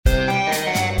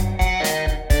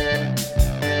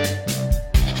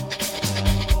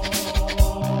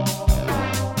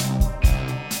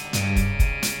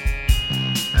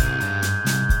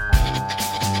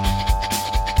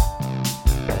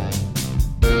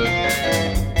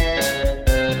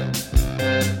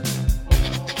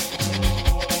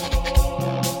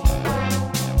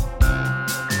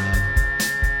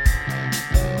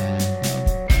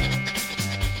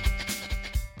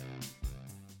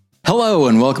Hello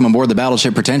and welcome aboard the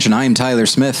Battleship Pretension. I am Tyler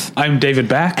Smith. I'm David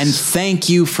Bax. And thank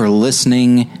you for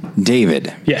listening,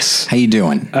 David. Yes. How you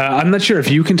doing? I'm not sure if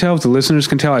you can tell, if the listeners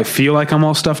can tell. I feel like I'm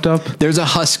all stuffed up. There's a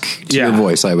husk to your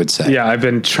voice, I would say. Yeah, I've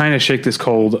been trying to shake this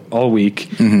cold all week.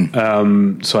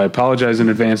 Mm-hmm. So I apologize in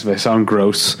advance if I sound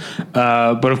gross.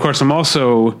 But of course, I'm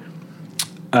also...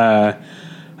 there's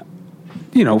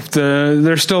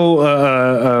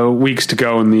still weeks to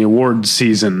go in the awards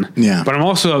season. Yeah. But I'm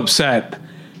also upset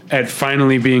at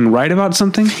finally being right about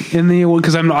something in the award,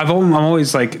 because I'm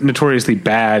always like notoriously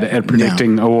bad at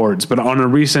predicting awards. But on a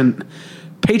recent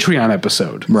Patreon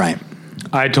episode, right,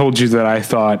 I told you that I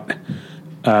thought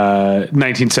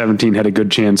 1917 had a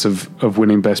good chance of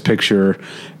winning Best Picture,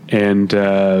 and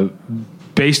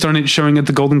based on it showing at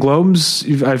the Golden Globes,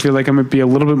 I feel like I might be a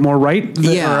little bit more right. Or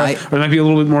there might be a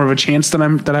little bit more of a chance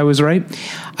that I was right.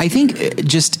 I think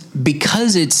just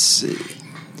because it's...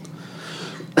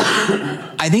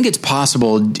 I think it's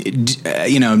possible,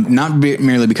 not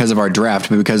merely because of our draft,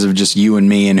 but because of just you and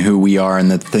me and who we are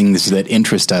and the things that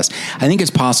interest us. I think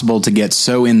it's possible to get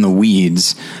so in the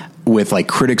weeds with like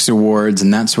critics awards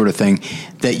and that sort of thing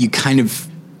that you kind of,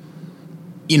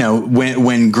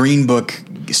 when Green Book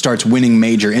starts winning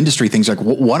major industry things, like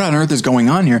what on earth is going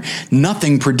on here?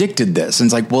 Nothing predicted this. And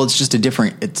it's like, well, it's just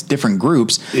it's different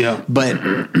groups. Yeah. But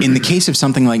in the case of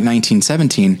something like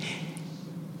 1917,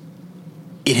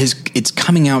 it has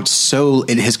come out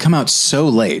so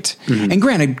late. Mm-hmm. And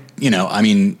granted,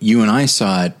 you and I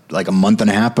saw it like a month and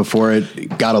a half before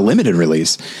it got a limited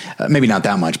release. Maybe not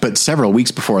that much, but several weeks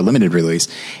before a limited release.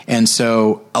 And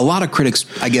so a lot of critics,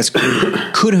 I guess,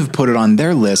 could have put it on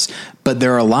their list, but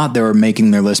there are a lot that were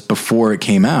making their list before it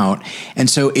came out. And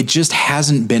so it just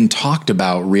hasn't been talked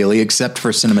about really, except for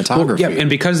cinematography. Well, yeah, and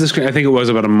because I think it was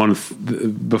about a month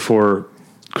before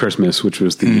Christmas, which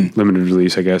was the limited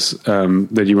release, I guess,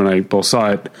 that you and I both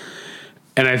saw it.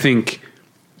 And I think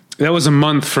that was a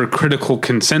month for critical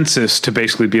consensus to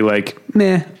basically be like,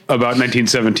 nah, about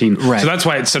 1917. Right. So that's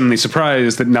why it's suddenly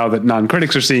surprised that now that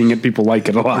non-critics are seeing it, people like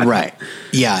it a lot. Right.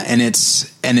 Yeah. And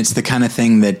it's the kind of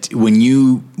thing that when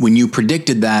you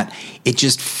predicted that, it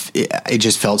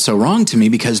just felt so wrong to me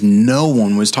because no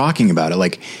one was talking about it.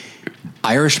 Like,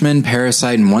 Irishman,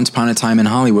 Parasite, and Once Upon a Time in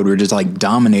Hollywood were just like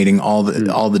dominating all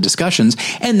the discussions,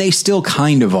 and they still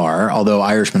kind of are. Although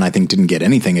Irishman, I think, didn't get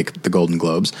anything at the Golden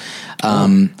Globes,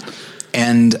 and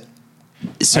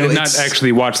so I did not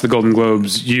actually watch the Golden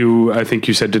Globes. I think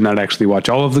you said did not actually watch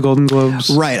all of the Golden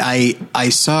Globes, right? I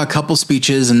saw a couple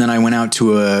speeches, and then I went out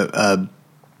to a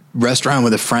restaurant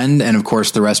with a friend, and of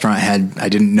course the restaurant I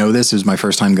didn't know this, it was my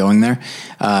first time going there,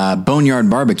 Boneyard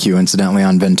Barbecue, incidentally,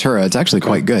 on Ventura. It's actually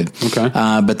quite good. Okay.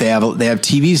 But they have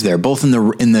TVs there, both in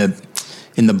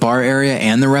the bar area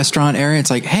and the restaurant area.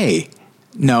 It's like, hey,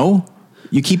 no,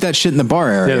 you keep that shit in the bar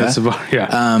area. Yeah, that's the bar.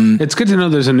 Yeah. It's good to know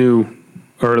there's a new,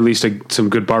 or at least some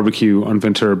good barbecue on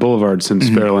Ventura Boulevard since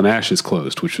Barrel and Ashes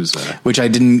closed, which I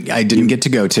didn't get to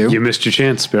go to. You missed your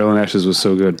chance. Barrel and Ashes was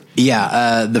so good.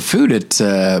 Yeah, the food at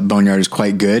Boneyard is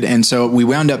quite good, and so we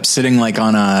wound up sitting like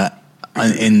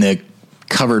in the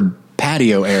covered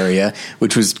patio area,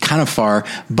 which was kind of far,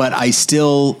 but I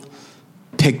still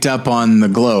picked up on the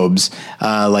Globes,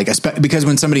 because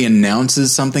when somebody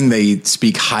announces something, they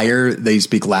speak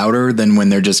louder than when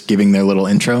they're just giving their little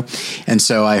intro, and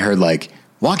so I heard like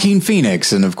Joaquin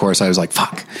Phoenix, and of course I was like,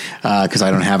 fuck, because I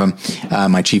don't have him.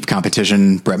 My chief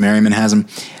competition, Brett Merriman, has him.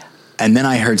 And then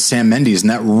I heard Sam Mendes,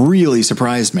 and that really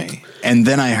surprised me. And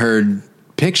then I heard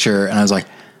Picture, and I was like,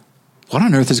 what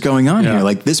on earth is going on here?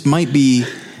 Like, this might be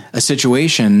a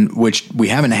situation which we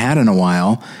haven't had in a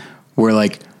while, where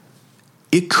like,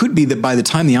 it could be that by the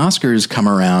time the Oscars come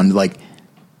around, like,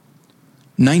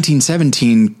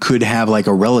 1917 could have like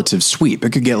a relative sweep.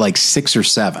 It could get like 6 or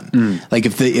 7. Like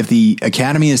if the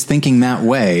Academy is thinking that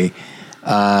way,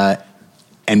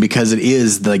 and because it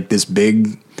is like this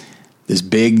big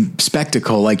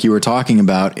spectacle, like you were talking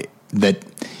about, that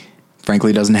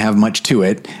frankly doesn't have much to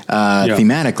it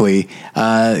thematically.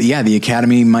 The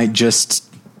Academy might just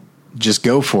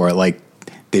go for it. Like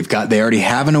they already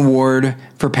have an award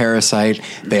for Parasite.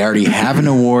 They already have an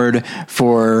award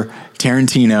for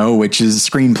Tarantino, which is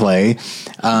screenplay,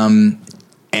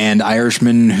 and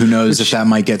Irishman. Who knows if that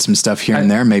might get some stuff here and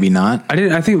there, maybe not.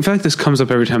 I feel like this comes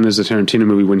up every time there's a Tarantino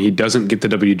movie when he doesn't get the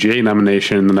WGA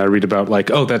nomination, and I read about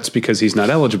like, oh, that's because he's not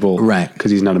eligible, right?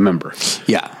 Because he's not a member.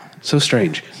 Yeah, so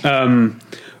strange.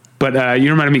 But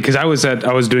you reminded me because I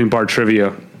was doing bar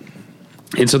trivia.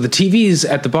 And so the TVs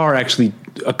at the bar, actually,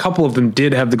 a couple of them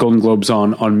did have the Golden Globes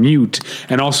on mute.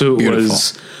 And also it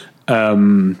was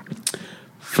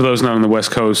for those not on the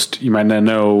West Coast, you might not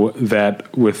know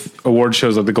that with award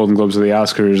shows like the Golden Globes or the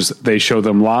Oscars, they show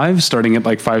them live starting at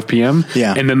like 5 p.m.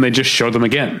 Yeah. And then they just show them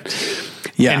again.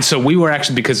 Yeah. And so we were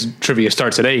actually, because trivia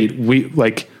starts at 8,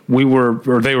 they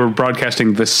were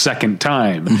broadcasting the second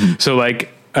time. Mm-hmm. So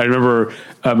like, I remember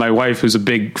my wife, who's a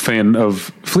big fan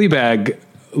of Fleabag,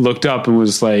 looked up and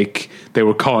was like, they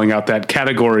were calling out that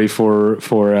category for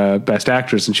best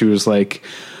actress. And she was like,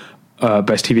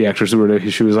 best TV actress.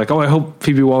 She was like, oh, I hope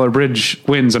Phoebe Waller-Bridge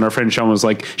wins. And our friend Sean was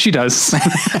like, she does. Just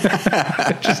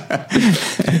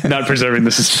not preserving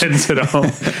the suspense at all.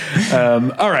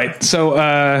 All right.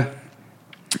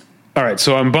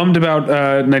 So I'm bummed about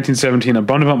 1917. I'm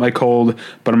bummed about my cold,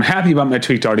 but I'm happy about my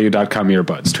tweakedaudio.com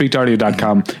earbuds.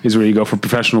 Tweakedaudio.com is where you go for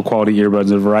professional quality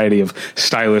earbuds, a variety of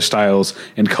stylish styles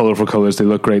and colorful colors. They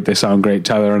look great. They sound great.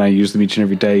 Tyler and I use them each and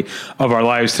every day of our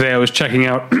lives. Today I was checking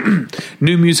out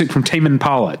new music from Tame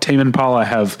Impala. Tame Impala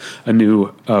have a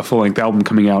new full-length album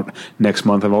coming out next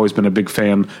month. I've always been a big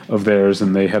fan of theirs,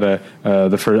 and they had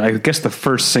the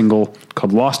first single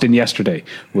called Lost in Yesterday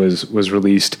was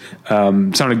released.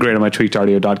 Sounded great on my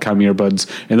tweakedaudio.com earbuds,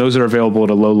 and those are available at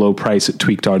a low price at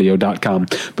tweakedaudio.com.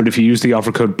 But if you use the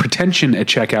offer code pretension at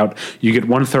checkout, you get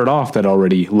 1/3 off that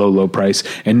already low price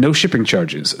and no shipping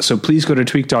charges. So please go to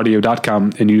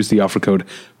tweakedaudio.com and use the offer code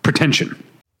pretension.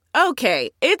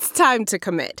 Okay, it's time to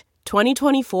commit.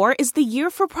 2024 is the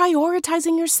year for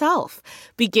prioritizing yourself.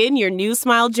 Begin your new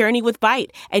smile journey with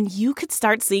Byte, and you could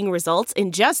start seeing results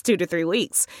in just 2 to 3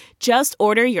 weeks. Just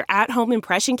order your at-home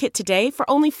impression kit today for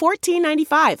only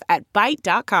 $14.95 at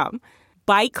Byte.com.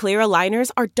 Byte Clear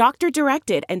aligners are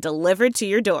doctor-directed and delivered to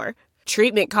your door.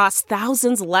 Treatment costs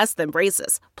thousands less than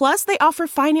braces. Plus, they offer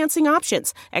financing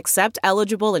options, accept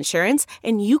eligible insurance,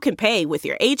 and you can pay with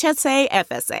your HSA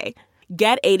FSA.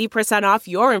 Get 80% off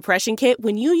your impression kit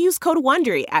when you use code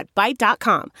WONDERY at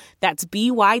Byte.com. That's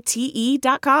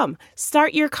BYTE.com.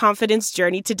 Start your confidence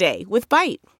journey today with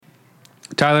Byte.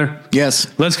 Tyler? Yes.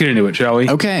 Let's get into it, shall we?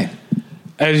 Okay.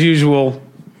 As usual,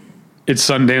 it's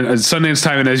Sundance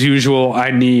time, and as usual,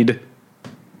 I need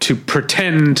to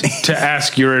pretend to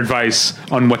ask your advice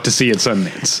on what to see at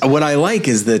Sundance. What I like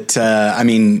is that,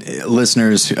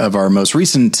 listeners of our most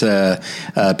recent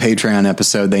Patreon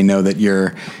episode, they know that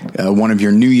one of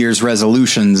your New Year's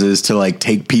resolutions is to like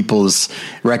take people's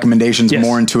recommendations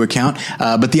more into account.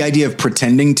 But the idea of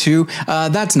pretending to,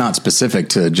 that's not specific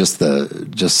to just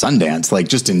Sundance, like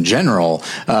just in general.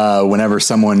 Whenever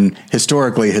someone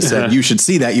historically has said, you should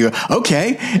see that, you go,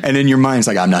 okay. And in your mind, it's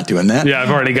like, I'm not doing that. Yeah,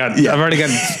 I've already got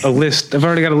a list. I've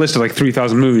already got a list of like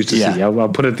 3,000 movies to see. I'll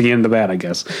put it at the end of that, I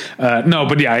guess. No,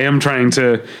 but yeah, I am trying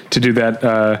to do that.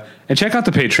 And check out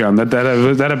the Patreon.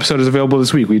 That episode is available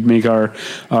this week. We'd make our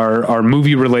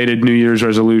movie related New Year's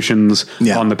resolutions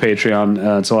on the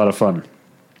Patreon. It's a lot of fun.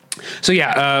 So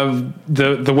yeah,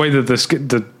 the way that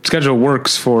the schedule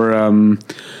works for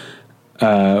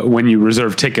when you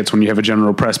reserve tickets, when you have a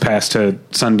general press pass to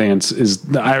Sundance, is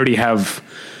I already have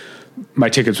my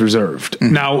tickets reserved.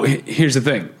 Mm-hmm. Now, here's the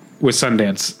thing with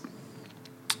Sundance.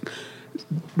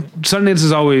 Sundance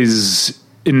is always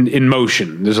in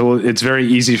motion. It's very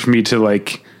easy for me to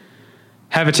like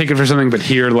have a ticket for something, but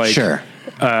hear like,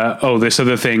 this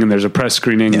other thing, and there's a press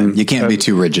screening. Yeah, you can't be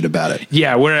too rigid about it.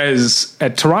 Yeah. Whereas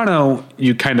at Toronto,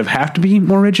 you kind of have to be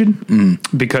more rigid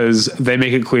because they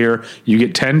make it clear you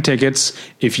get 10 tickets.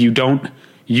 If you don't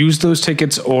use those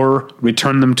tickets or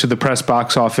return them to the press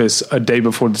box office a day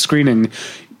before the screening,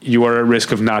 you are at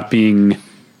risk of not being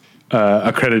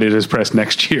accredited as press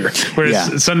next year. Whereas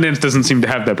Sundance doesn't seem to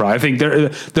have that problem. I think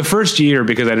the first year,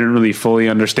 because I didn't really fully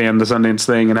understand the Sundance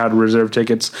thing and how to reserve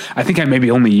tickets, I think I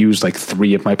maybe only used like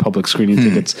 3 of my public screening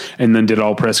tickets and then did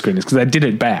all press screenings because I did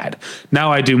it bad.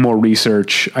 Now I do more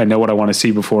research. I know what I want to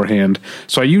see beforehand.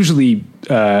 So I usually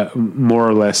more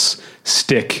or less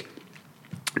stick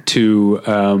to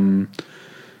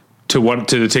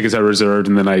the tickets I reserved,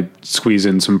 and then I squeeze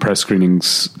in some press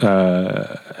screenings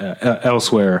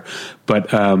elsewhere.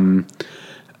 But and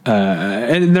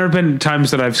there have been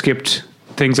times that I've skipped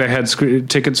things I had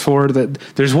tickets for. That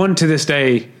there's one to this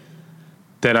day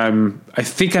that I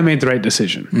think I made the right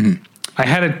decision. Mm-hmm. I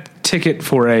had a ticket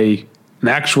for an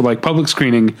actual like public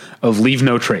screening of Leave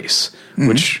No Trace,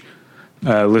 which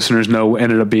listeners know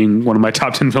ended up being one of my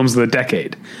top 10 films of the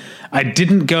decade. I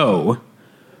didn't go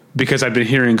because I've been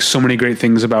hearing so many great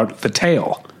things about The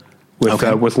Tale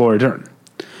with Laura Dern.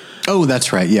 Oh,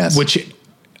 that's right. Yes. Which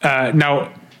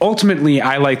now ultimately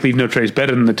I like Leave No Trace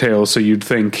better than The Tale. So you'd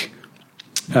think,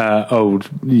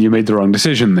 you made the wrong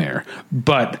decision there.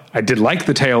 But I did like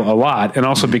The Tale a lot. And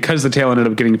also because The Tale ended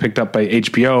up getting picked up by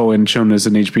HBO and shown as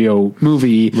an HBO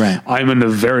movie, I'm in a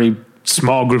very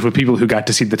small group of people who got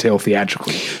to see the tale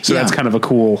theatrically. So that's kind of a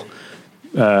cool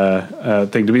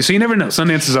thing to be. So you never know.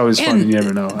 Sundance is always fun, and you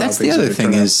never know. That's the other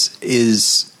thing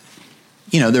is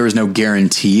there was no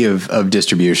guarantee of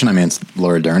distribution. I mean, it's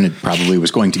Laura Dern. It probably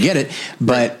was going to get it,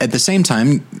 but at the same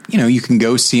time, you can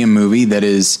go see a movie that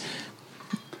is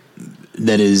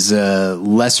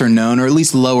lesser known, or at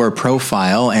least lower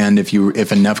profile. And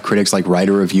if enough critics write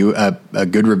a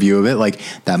good review of it,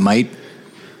 that might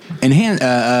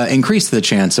increase the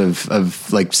chance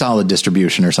of solid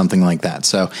distribution or something like that.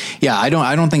 So yeah, I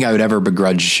don't think I would ever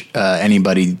begrudge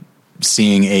anybody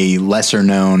seeing a lesser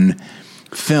known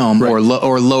film, or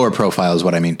lower profile is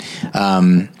what I mean.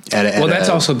 That's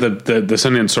also the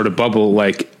Sundance sort of bubble.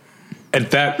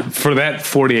 For that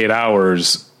 48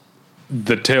 hours,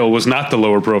 the tale was not the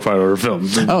lower profile film.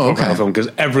 Film, because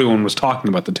everyone was talking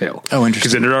about the tale. Oh,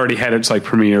 interesting. Because it had already had its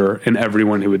premiere, and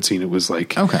everyone who had seen it was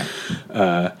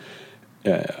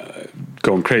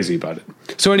going crazy about it.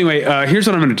 So anyway, here's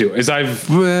what I'm going to do: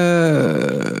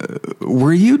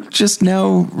 were you just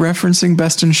now referencing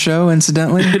Best in Show,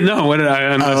 incidentally? No,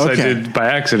 unless I did by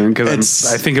accident, because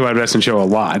I think about Best in Show a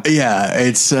lot. Yeah,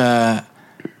 it's.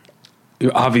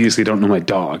 You obviously don't know my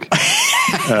dog.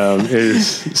 Is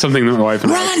something that my wife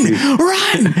and run.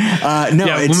 No,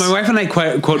 when my wife and I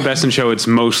quote Best in Show, it's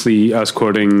mostly us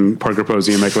quoting Parker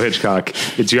Posey and Michael Hitchcock.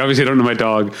 It's, you obviously don't know my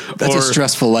dog. That's a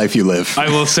stressful life you live. I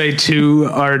will say to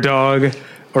our dog,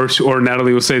 or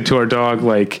Natalie will say to our dog,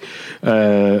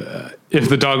 if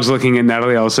the dog's looking at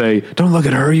Natalie, I'll say, "Don't look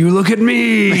at her, you look at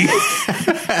me."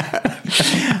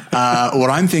 What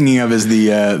I'm thinking of is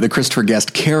the Christopher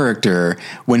Guest character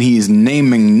when he's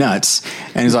naming nuts,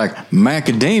 and he's like,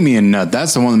 macadamia nut.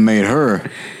 That's the one that made her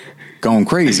going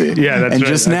crazy. Yeah, that's and right.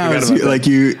 just now, it's like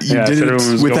you did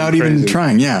it without even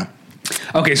trying. Yeah.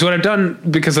 Okay, so what I've done,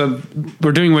 because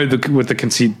we're doing with the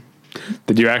conceit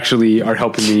that you actually are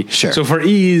helping me. Sure. So for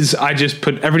ease, I just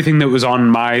put everything that was on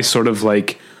my sort of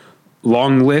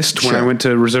long list when I went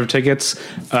to reserve tickets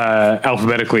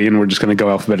alphabetically, and we're just going to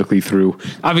go alphabetically through.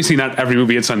 Obviously not every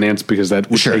movie at Sundance, because that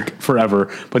would take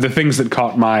forever, but the things that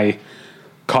caught my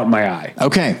eye.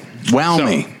 Okay. Wow.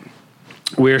 Me.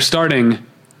 We're starting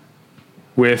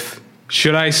with,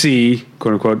 should I see,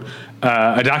 quote unquote,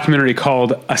 a documentary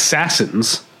called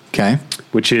Assassins. Okay.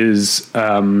 Which is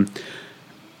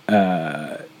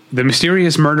the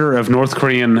mysterious murder of North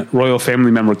Korean royal family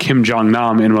member Kim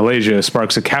Jong-nam in Malaysia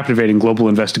sparks a captivating global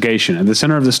investigation. At the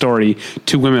center of the story,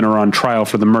 two women are on trial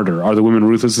for the murder. Are the women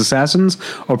ruthless assassins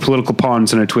or political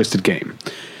pawns in a twisted game?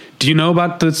 Do you know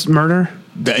about this murder?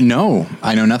 No,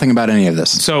 I know nothing about any of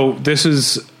this. So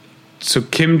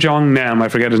Kim Jong-nam, I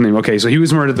forget his name. Okay, so he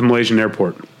was murdered at the Malaysian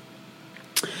airport.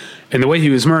 And the way he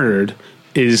was murdered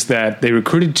is that they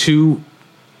recruited two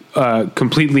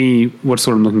completely, what's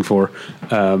the word I'm looking for,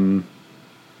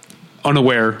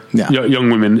 unaware young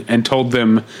women, and told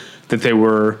them that they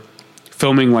were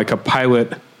filming a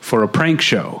pilot for a prank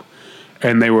show.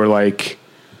 And they were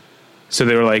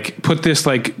put this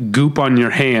goop on your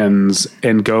hands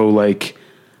and go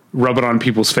rub it on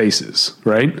people's faces,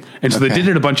 right? And so they did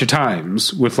it a bunch of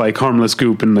times with harmless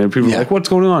goop, and people were what's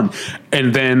going on?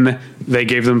 And then they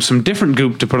gave them some different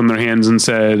goop to put on their hands and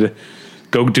said,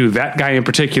 go do that guy in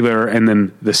particular, and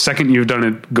then the second you've done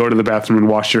it, go to the bathroom and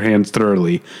wash your hands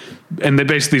thoroughly. And they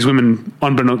basically, these women,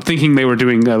 unbeknownst, thinking they were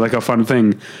doing a fun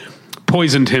thing,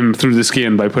 poisoned him through the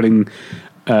skin by putting...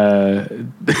 so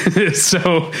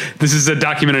this is a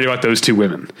documentary about those two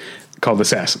women called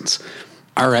Assassins.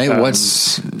 All right,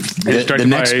 what's the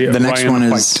next one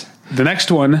is... The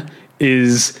next one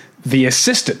is The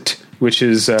Assistant, which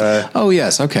is... oh,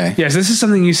 yes, okay. Yes, this is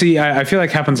something you see, I feel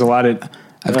happens a lot at...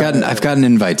 I've gotten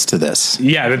invites to this.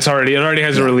 Yeah, it already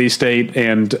has a release date,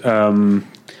 and I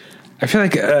feel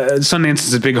Sundance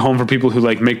is a big home for people who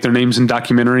make their names in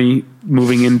documentary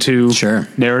moving into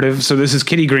narrative. So this is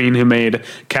Kitty Green, who made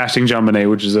Casting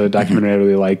JonBenet, which is a documentary I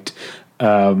really liked.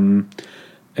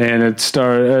 And it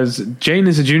stars Jane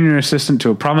is a junior assistant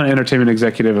to a prominent entertainment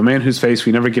executive, a man whose face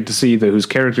we never get to see, whose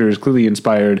character is clearly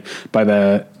inspired by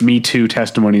the Me Too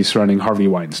testimonies surrounding Harvey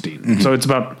Weinstein. Mm-hmm. So it's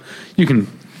about, you can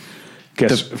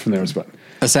guess from there, it's about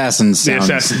Assassins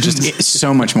sounds just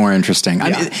so much more interesting. Yeah.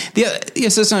 I mean, the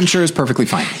Assassin, I'm sure, is perfectly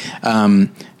fine.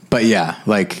 But yeah,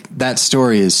 that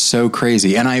story is so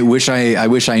crazy, and I wish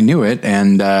I knew it.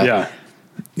 And there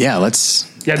was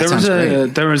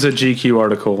a GQ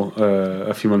article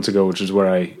a few months ago, which is where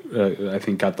I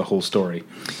think got the whole story.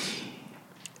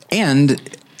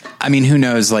 And I mean, who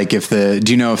knows? Do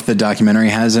you know if the documentary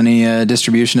has any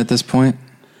distribution at this point?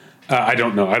 I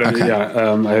don't know. I don't. Okay.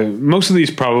 Yeah, most of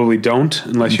these probably don't,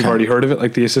 unless you've already heard of it,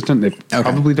 like The Assistant. They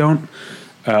probably don't.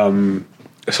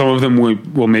 some of them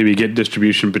will maybe get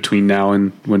distribution between now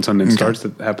and when Sundance starts.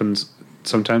 That happens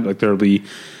sometimes. Like there'll be,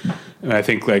 I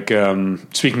think, like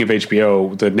speaking of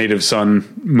HBO, the Native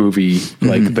Son movie,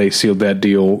 like they sealed that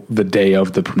deal the day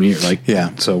of the premiere. Like,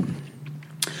 so.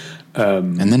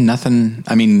 And then nothing.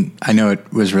 I mean, I know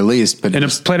it was released, but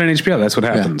it's played on HBO. That's what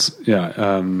happens. Yeah.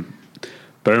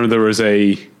 But I remember there was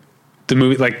the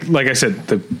movie. Like I said,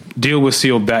 the deal was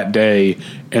sealed that day,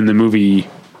 and the movie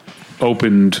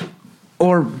opened,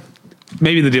 or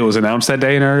maybe the deal was announced that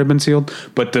day and already been sealed.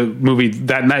 But the movie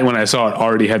that night when I saw it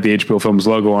already had the HBO Films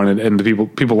logo on it, and the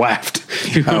people laughed.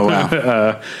 Oh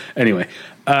wow. Anyway,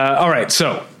 all right.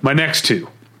 So my next two.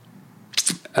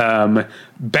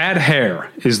 Bad Hair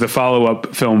is the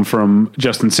follow-up film from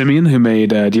Justin Simien, who made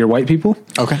Dear White People.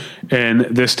 Okay. And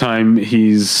this time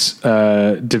he's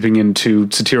dipping into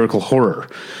satirical horror.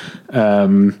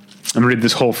 I'm going to read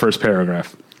this whole first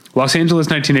paragraph. Los Angeles,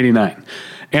 1989.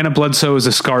 Anna Bloodsoe is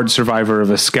a scarred survivor of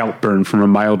a scalp burn from a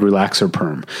mild relaxer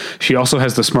perm. She also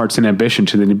has the smarts and ambition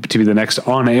to be the next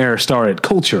on-air star at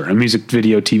Culture, a music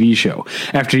video TV show.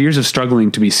 After years of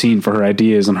struggling to be seen for her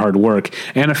ideas and hard work,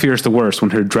 Anna fears the worst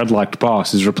when her dreadlocked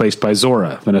boss is replaced by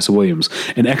Zora, Vanessa Williams,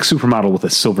 an ex-supermodel with a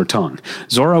silver tongue.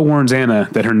 Zora warns Anna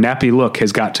that her nappy look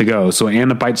has got to go, so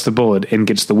Anna bites the bullet and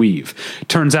gets the weave.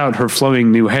 Turns out her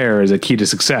flowing new hair is a key to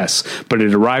success, but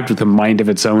it arrived with a mind of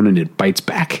its own and it bites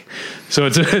back. So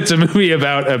it's a movie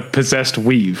about a possessed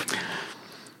weave.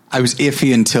 I was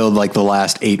iffy until like the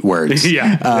last 8 words.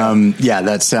 Yeah.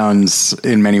 That sounds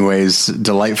in many ways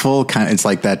delightful. It's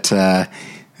like that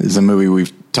is a movie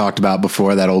we've talked about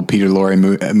before, that old Peter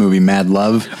Lorre movie Mad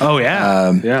Love. Oh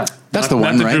yeah. That's the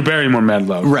one, not the right? Drew Barrymore Mad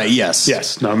Love. Right, yes.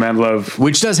 Yes, no, Mad Love.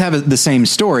 Which does have the same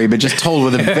story, but just told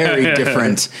with a very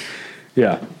different...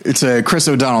 Yeah. It's a Chris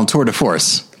O'Donnell tour de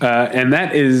force. And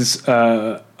that is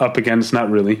up against,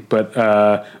 not really,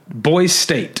 but Boys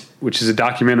State, which is a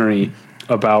documentary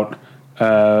about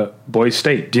Boys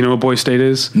State. Do you know what Boys State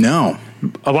is? No.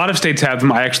 A lot of states have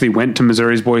them. I actually went to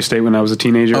Missouri's Boys State when I was a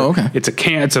teenager. Oh, okay. It's a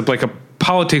camp. It's like a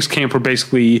politics camp where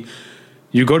basically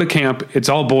you go to camp. It's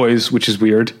all boys, which is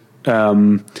weird.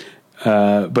 But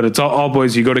it's all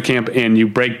boys. You go to camp and you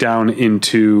break down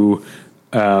into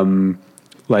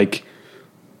like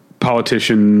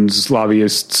politicians,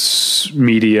 lobbyists,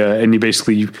 media, and you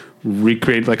basically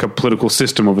recreate like a political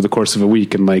system over the course of a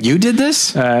week. And like, you did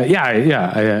this? I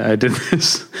did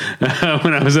this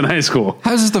when I was in high school.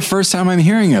 How is this the first time I'm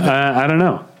hearing of it? I don't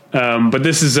know. But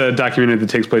this is a documentary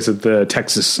that takes place at the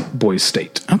Texas Boys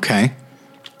State. Okay.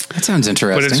 That sounds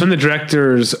interesting. But it's from the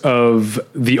directors of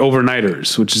The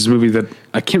Overnighters, which is a movie that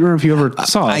I can't remember if you ever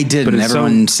saw. I didn't. But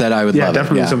Everyone said I would love it.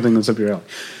 Definitely something that's up your alley.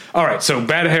 All right, so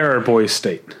Bad Hair or Boys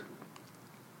State?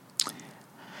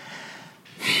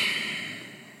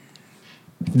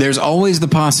 There's always the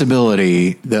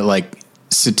possibility that like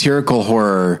satirical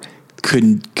horror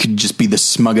could just be the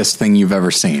smuggest thing you've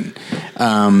ever seen.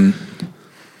 But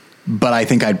I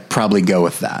think I'd probably go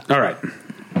with that. All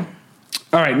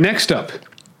right. Next up,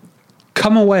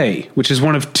 Come Away, which is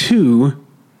one of 2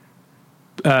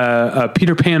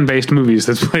 Peter Pan based movies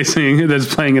that's playing at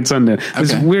Sundance.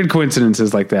 There's weird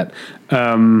coincidences like that.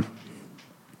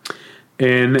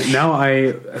 And now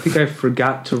I think I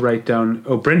forgot to write down.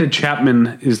 Oh, Brenda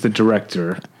Chapman is the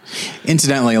director.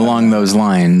 Incidentally, along those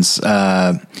lines,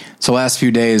 so last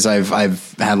few days I've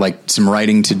had like some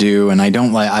writing to do, and I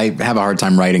have a hard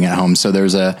time writing at home. So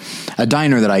there's a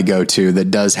diner that I go to that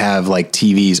does have like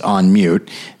TVs on mute,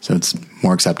 so it's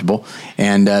more acceptable.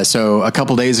 And so a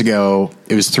couple days ago,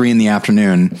 it was 3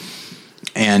 PM,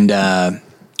 and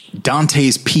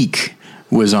Dante's Peak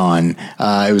was on.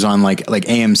 It was on like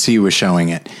AMC was showing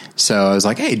it. So I was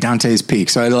like, hey, Dante's Peak.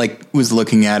 So I like was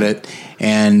looking at it,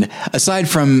 and aside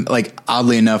from like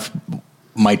oddly enough,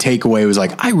 my takeaway was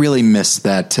like, I really miss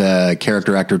that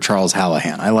character actor Charles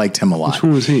Hallahan. I liked him a lot. Which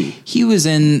one was he? He was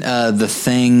in The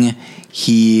Thing.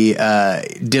 He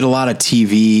did a lot of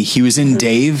TV. He was in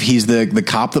Dave. He's the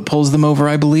cop that pulls them over,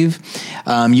 I believe.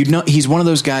 He's one of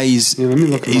those guys. Yeah, let me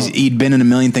look him up. He'd been in a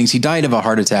million things. He died of a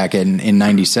heart attack in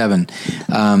 97.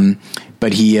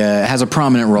 But he has a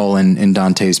prominent role in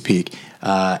Dante's Peak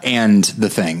and The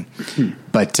Thing.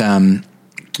 But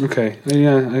okay,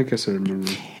 yeah, I guess I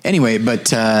remember. Anyway, but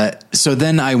so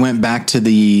then I went back to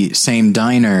the same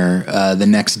diner the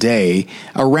next day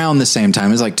around the same time.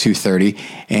 It was like 2:30,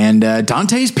 and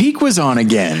Dante's Peak was on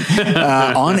again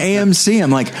on AMC. I'm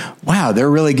like, wow,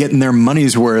 they're really getting their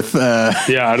money's worth.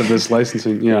 Out of this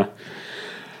licensing. Yeah.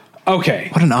 Okay.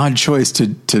 What an odd choice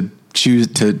to choose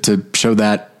to show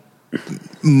that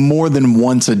more than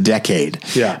once a decade.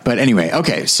 Yeah. But anyway,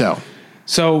 okay, so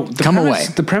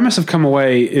the premise of Come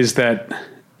Away is that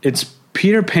it's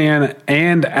Peter Pan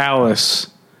and Alice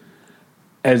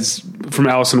from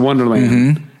Alice in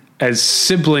Wonderland as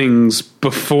siblings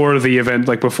before the event,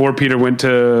 like before Peter went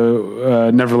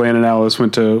to Neverland and Alice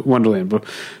went to Wonderland. But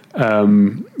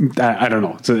I don't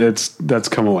know. That's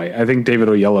Come Away. I think David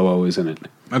Oyelowo is in it.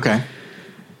 Okay.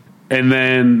 And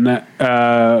then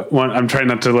one I'm trying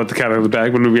not to let the cat out of the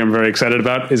bag. One movie I'm very excited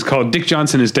about is called Dick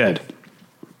Johnson is Dead.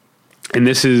 And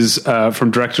this is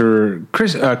from director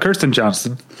Kirsten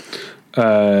Johnson.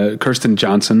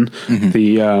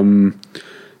 The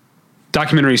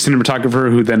documentary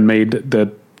cinematographer who then made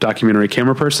the documentary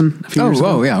Camera Person a few years ago.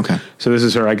 Oh, yeah, okay. So this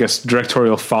is her, I guess,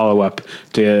 directorial follow-up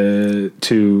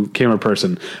to Camera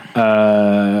Person.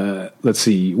 Let's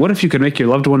see. What if you could make your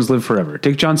loved ones live forever?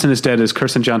 Dick Johnson is Dead is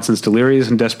Kirsten Johnson's delirious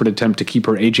and desperate attempt to keep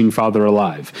her aging father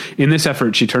alive. In this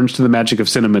effort, she turns to the magic of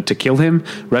cinema to kill him,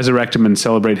 resurrect him, and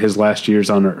celebrate his last years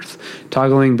on Earth.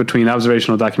 Toggling between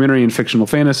observational documentary and fictional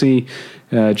fantasy,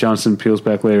 Johnson peels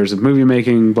back layers of movie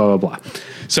making, blah, blah, blah.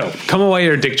 So, Come Away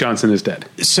or Dick Johnson is Dead?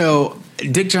 So,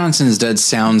 Dick Johnson is Dead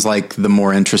sounds like the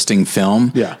more interesting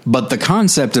film. Yeah. But the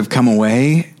concept of Come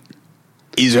Away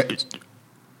is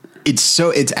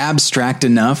it's abstract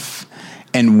enough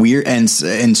and weird and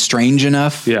strange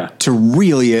enough to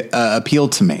really appeal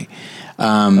to me.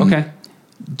 Okay.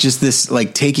 Just this,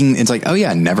 like, it's like, oh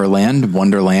yeah, Neverland,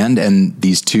 Wonderland, and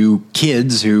these two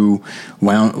kids who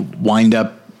wind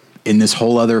up in this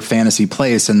whole other fantasy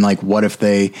place. And like, what if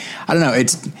I don't know.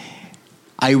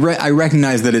 I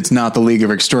recognize that it's not the League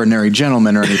of Extraordinary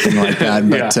Gentlemen or anything like that,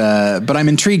 but but I'm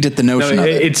intrigued at the notion of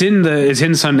it. It's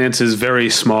in Sundance's very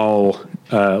small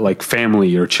like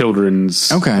family or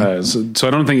children's. Okay, so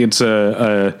I don't think it's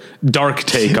a dark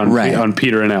take on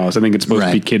Peter and Alice. I think it's supposed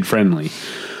to be kid friendly.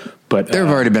 But there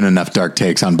have already been enough dark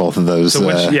takes on both of those. So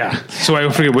so I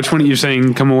forget which one you're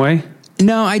saying. Come Away.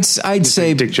 No, I'd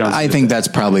say Dick Johnson. I think that's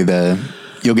probably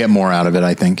you'll get more out of it,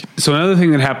 I think. So another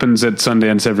thing that happens at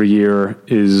Sundance every year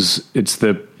is it's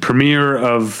the premiere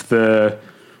of the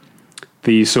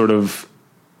sort of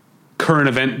current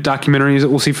event documentaries that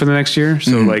we'll see for the next year.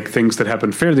 So like things that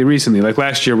happened fairly recently. Like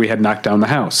last year we had Knock Down the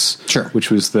House. Sure.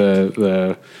 Which was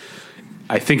the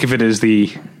I think of it as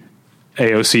the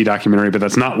AOC documentary, but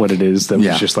that's not what it is. That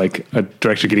was just like a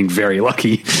director getting very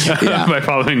lucky by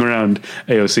following around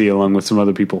AOC along with some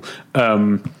other people.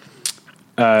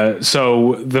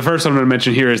 So the first one I'm going to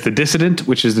mention here is The Dissident,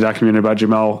 which is the documentary about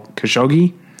Jamal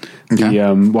Khashoggi,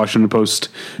 the Washington Post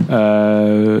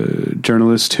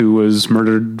journalist who was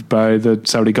murdered by the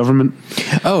Saudi government.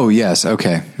 Oh, yes.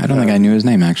 Okay. I don't think I knew his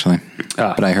name, actually,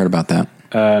 but I heard about that.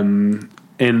 And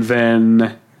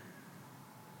then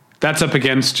that's up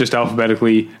against, just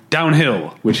alphabetically, Downhill,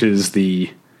 which is the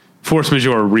Force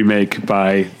Majeure remake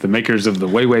by the makers of The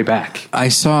Way, Way Back. I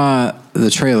saw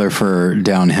the trailer for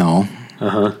Downhill.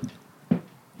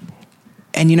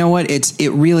 And you know what?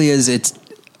 It really is.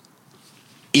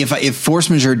 If Force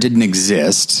Majeure didn't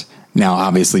exist, now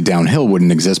obviously Downhill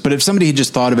wouldn't exist, but if somebody had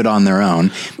just thought of it on their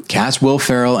own, cast Will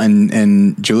Ferrell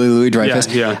and Julia Louis-Dreyfus,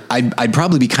 I'd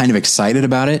probably be kind of excited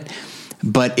about it.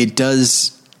 But it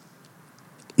does,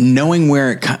 knowing where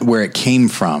it came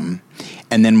from,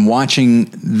 and then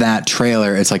watching that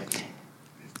trailer, it's like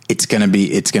it's gonna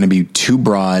be too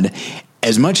broad.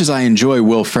 As much as I enjoy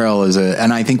Will Ferrell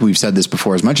and I think we've said this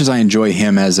before, as much as I enjoy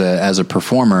him as a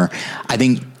performer, I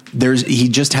think he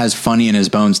just has funny in his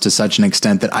bones to such an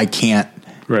extent that I can't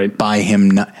buy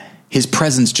him. His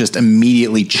presence just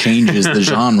immediately changes the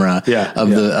genre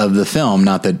of the film.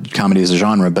 Not that comedy is a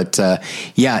genre, but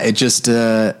it just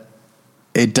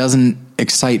it doesn't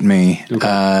excite me.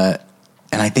 Okay.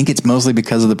 And I think it's mostly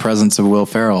because of the presence of Will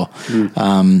Ferrell.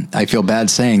 I feel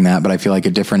bad saying that, but I feel like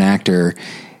a different actor.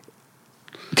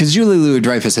 Because Julia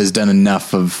Louis-Dreyfus has done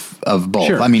enough of both.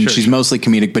 Sure, I mean, she's mostly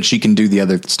comedic, but she can do the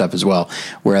other stuff as well.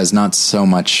 Whereas not so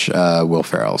much Will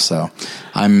Ferrell. So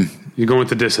You're going with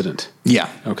The Dissident? Yeah.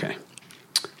 Okay.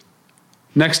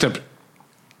 Next up,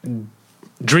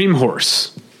 Dream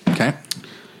Horse. Okay.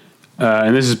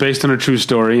 And this is based on a true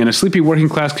story. In a sleepy working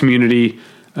class community,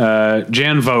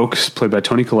 Jan Vokes, played by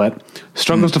Toni Collette,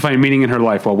 struggles to find meaning in her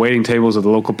life while waiting tables at the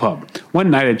local pub. One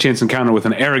night, a chance encounter with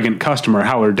an arrogant customer,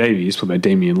 Howard Davies, played by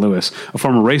Damian Lewis, a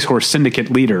former racehorse syndicate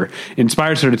leader,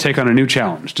 inspires her to take on a new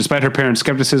challenge. Despite her parents'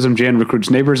 skepticism, Jan recruits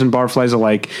neighbors and barflies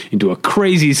alike into a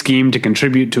crazy scheme to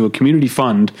contribute to a community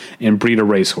fund and breed a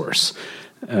racehorse.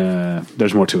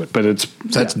 There's more to it, but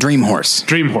that's Dream Horse.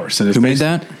 Dream Horse. And it's Who made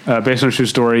that? Based on a true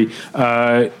story.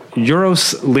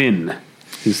 Euros Lyn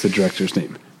is the director's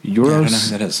name. Euros I don't know who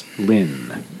that is.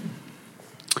 Lyn.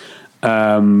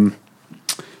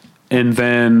 And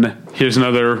then here's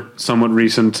another somewhat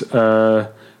recent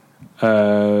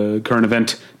current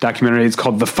event documentary. It's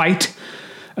called The Fight.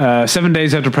 7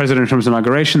 days after President Trump's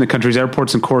inauguration, the country's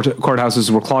airports and courthouses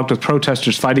were clogged with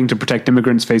protesters fighting to protect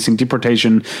immigrants facing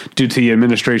deportation due to the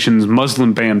administration's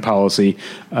Muslim ban policy.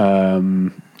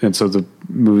 And so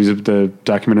the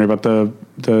documentary about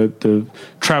the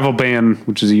travel ban,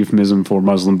 which is a euphemism for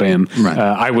Muslim ban. Right.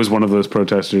 I was one of those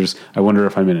protesters. I wonder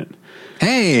if I'm in it.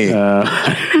 Hey,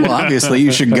 well, obviously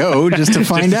you should go just to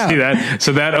find out. See that?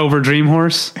 So that over Dream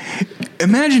Horse.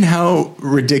 Imagine how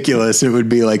ridiculous it would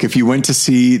be, like if you went to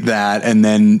see that and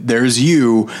then there's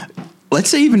you, let's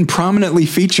say even prominently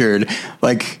featured.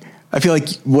 Like, I feel like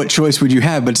what choice would you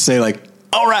have but to say like,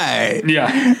 all right.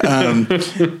 Yeah.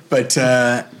 But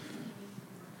I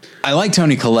like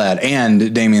Toni Collette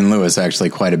and Damian Lewis actually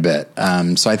quite a bit.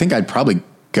 So I think I'd probably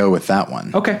go with that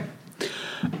one. Okay.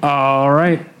 All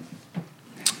right.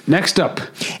 Next up.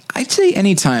 I'd say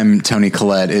anytime Toni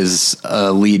Collette is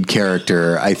a lead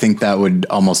character, I think that would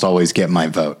almost always get my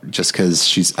vote, just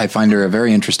because I find her a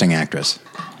very interesting actress.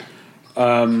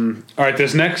 All right,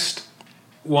 this next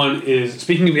one is,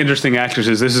 speaking of interesting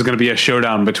actresses, this is going to be a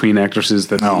showdown between actresses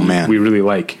that we really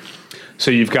like.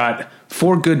 So you've got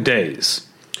 4 Good Days.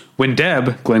 When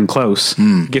Deb, Glenn Close,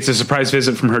 gets a surprise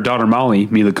visit from her daughter Molly,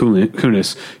 Mila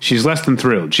Kunis, she's less than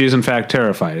thrilled. She is in fact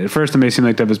terrified. At first it may seem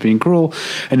like Deb is being cruel,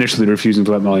 initially refusing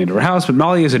to let Molly into her house, but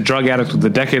Molly is a drug addict with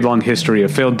a decade-long history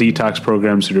of failed detox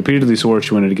programs who repeatedly swore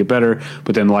she wanted to get better,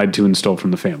 but then lied to and stole from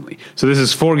the family. So this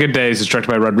is 4 Good Days. It's directed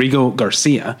by Rodrigo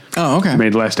Garcia. Oh, okay.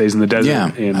 Made Last Days in the Desert.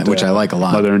 Yeah, and, which I like a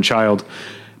lot. Mother and Child.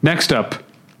 Next up,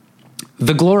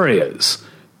 The Glorias.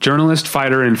 Journalist,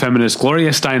 fighter, and feminist Gloria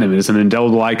Steinem is an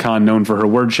indelible icon known for her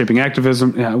word-shaping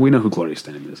activism. Yeah, we know who Gloria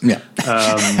Steinem is. Yeah.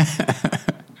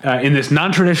 In this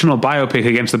non-traditional biopic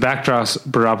against the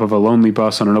backdrop of a lonely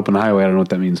bus on an open highway, I don't know what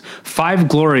that means, 5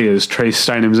 Glorias trace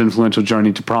Steinem's influential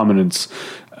journey to prominence.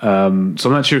 So I'm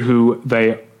not sure who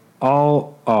they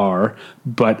all are,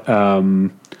 but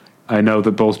I know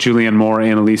that both Julianne Moore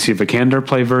and Alicia Vikander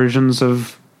play versions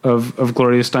of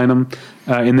Gloria Steinem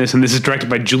in this, and this is directed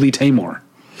by Julie Taymor.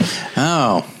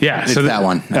 Oh, yeah. It's so that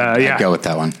one. I'd go with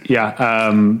that one.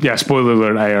 Yeah. Spoiler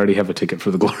alert. I already have a ticket for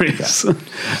the Glorious. The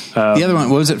other one,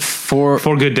 what was it? 4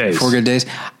 Good Days. 4 Good Days.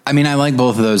 I mean, I like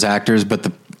both of those actors,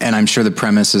 and I'm sure the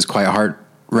premise is quite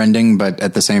heart-rending, but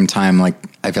at the same time, like,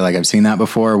 I feel like I've seen that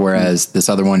before. Whereas this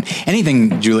other one,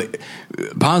 anything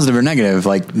positive or negative,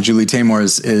 like Julie Taymor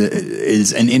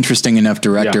is an interesting enough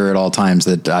director at all times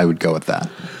that I would go with that.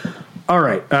 All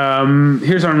right.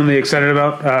 Here's what I'm really excited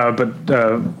about, but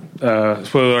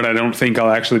spoiler alert, I don't think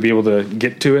I'll actually be able to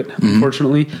get to it,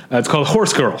 unfortunately. It's called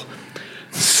Horse Girl.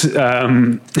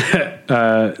 Sarah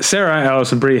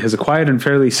Alison Brie has a quiet and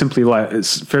fairly simple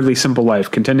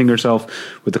life, contenting herself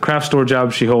with the craft store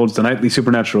job she holds, the nightly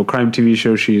supernatural crime TV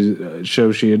show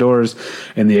she adores,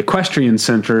 and the equestrian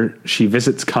center she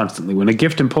visits constantly. When a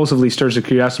gift impulsively stirs her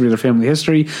curiosity with her family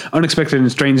history, unexpected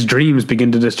and strange dreams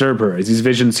begin to disturb her. As these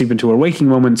visions seep into her waking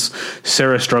moments,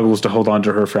 Sarah struggles to hold on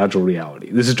to her fragile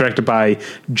reality. This is directed by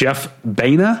Jeff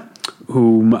Baena,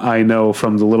 whom I know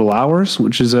from The Little Hours,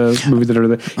 which is a movie that are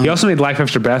there. He also made Life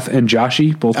After Beth and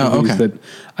Joshi, both movies that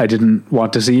I didn't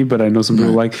want to see, but I know some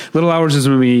people like. Little Hours is a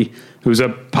movie. It was a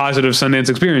positive Sundance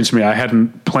experience for me. I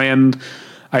hadn't planned.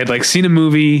 I had seen a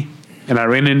movie, and I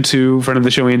ran into a friend of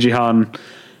the show, Angie Hahn,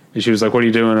 and she was like, "What are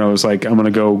you doing?" And I was like, "I'm going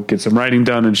to go get some writing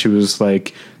done." And she was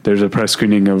like, "There's a press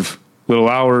screening of Little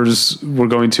Hours we're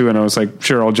going to," and I was like,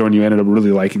 "Sure, I'll join you." I ended up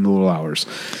really liking The Little Hours.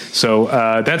 So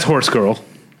that's Horse Girl.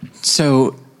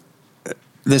 So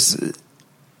there's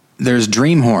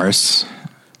Dream Horse,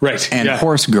 right, and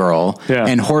Horse Girl,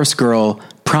 and Horse Girl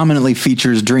prominently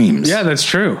features dreams. Yeah, that's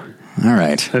true. All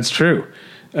right, that's true.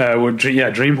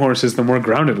 Dream Horse is the more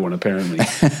grounded one, apparently.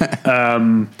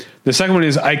 The second one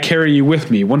is I Carry You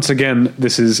With Me. Once again,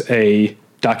 this is a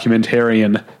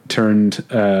documentarian turned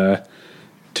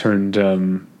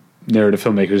narrative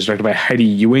filmmaker. It's directed by Heidi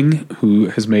Ewing, who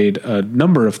has made a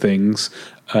number of things,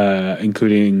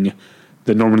 including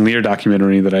the Norman Lear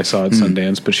documentary that I saw at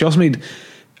Sundance. But she also made,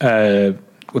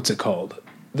 what's it called?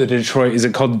 Is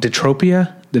it called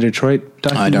Detropia? The Detroit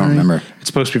documentary? I don't remember. It's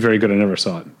supposed to be very good. I never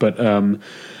saw it. But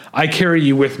I Carry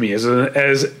You With Me.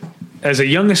 As a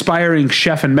young aspiring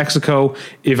chef in Mexico,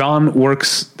 Ivan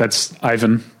works. That's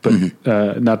Ivan, but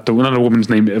not a woman's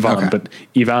name, Ivan. Okay. But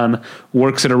Ivan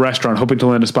works at a restaurant, hoping to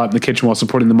land a spot in the kitchen while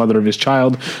supporting the mother of his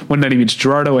child. One night he meets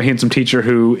Gerardo, a handsome teacher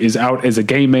who is out as a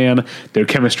gay man. Their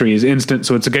chemistry is instant,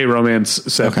 so it's a gay romance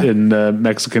set in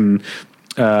Mexican,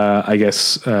 I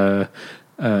guess.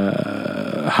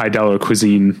 High dollar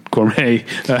cuisine gourmet.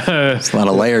 There's a lot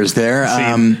of layers there.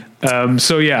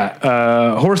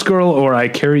 Horse Girl or I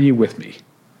Carry You With Me.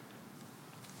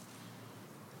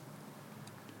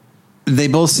 They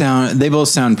both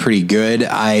sound pretty good.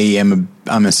 I'm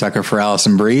a sucker for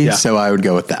Alison Brie, so I would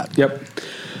go with that. Yep.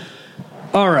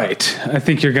 All right. I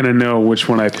think you're going to know which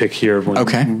one I pick here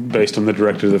based on the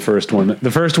director of the first one.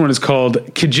 The first one is called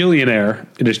Kajillionaire.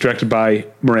 It is directed by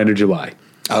Miranda July.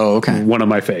 Oh, okay. One of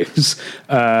my faves.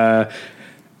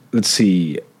 Let's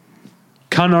see.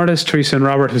 Con artist Teresa and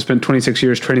Robert have spent 26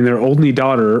 years training their only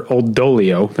daughter, Old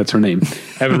Dolio, that's her name,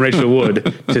 Evan Rachel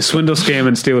Wood, to swindle, scam,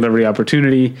 and steal at every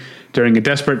opportunity. During a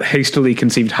desperate, hastily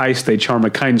conceived heist, they charm a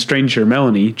kind stranger,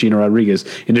 Melanie, Gina Rodriguez,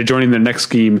 into joining their next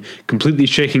scheme, completely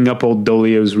shaking up Old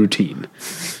Dolio's routine.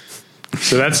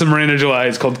 So that's the Miranda July.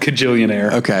 It's called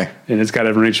Kajillionaire. Okay. And it's got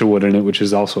Evan Rachel Wood in it, which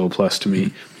is also a plus to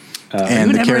me.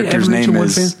 And the character's name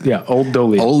is Old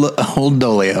Dolio. Old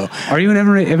Dolio. Are you an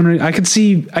Evan? I could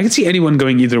see anyone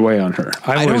going either way on her.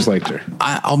 I always liked her.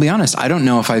 I'll be honest. I don't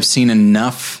know if I've seen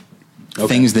enough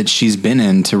things that she's been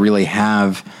in to really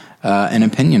have an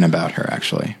opinion about her.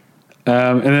 Actually,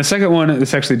 and the second one,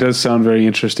 this actually does sound very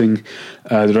interesting.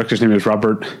 The director's name is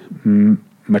Robert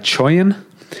Machoyan.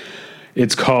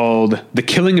 It's called The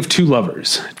Killing of Two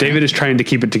Lovers. David is trying to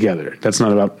keep it together. That's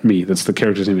not about me. That's the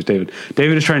character's name is David.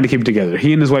 David is trying to keep it together.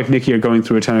 He and his wife, Nikki, are going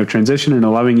through a time of transition and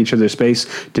allowing each other space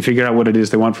to figure out what it is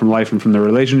they want from life and from their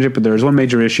relationship. But there is one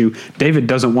major issue. David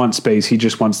doesn't want space. He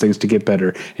just wants things to get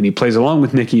better. And he plays along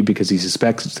with Nikki because he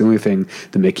suspects it's the only thing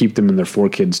that may keep them and their 4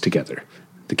 kids together.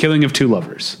 The Killing of Two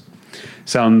Lovers.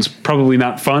 Sounds probably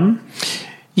not fun.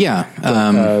 Yeah.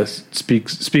 But,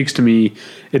 speaks to me.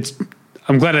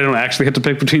 I'm glad I don't actually have to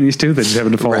pick between these two. They just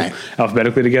happen to fall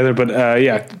alphabetically together. But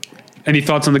any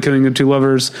thoughts on The Killing of Two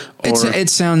Lovers? It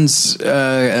sounds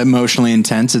emotionally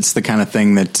intense. It's the kind of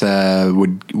thing that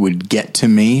would get to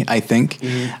me, I think.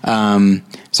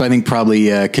 Mm-hmm. So I think probably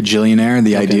Kajillionaire.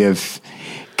 The idea of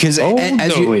because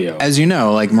as you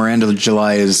know, like Miranda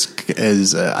July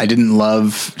is I didn't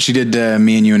love. She did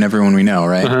Me and You and Everyone We Know,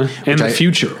 right? Uh-huh. And The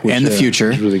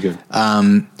Future, is really good.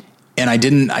 And I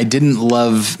didn't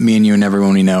love Me and You and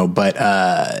Everyone We Know, but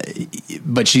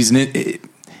she's a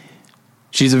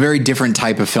very different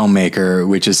type of filmmaker,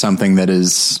 which is something that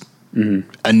is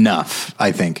enough,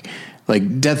 I think.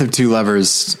 Like Killing of Two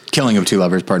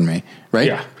Lovers, pardon me, right?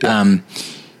 Yeah.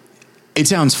 It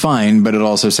sounds fine, but it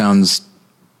also sounds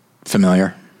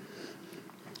familiar.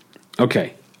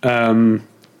 Okay. Well,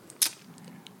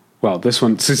 this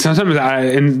one, so sometimes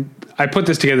I put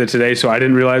this together today, so I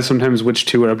didn't realize sometimes which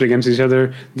two are up against each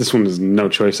other. This one is no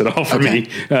choice at all for me.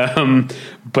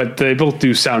 But they both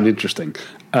do sound interesting.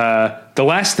 The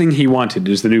Last Thing He Wanted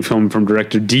is the new film from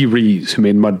director Dee Rees, who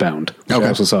made Mudbound, which I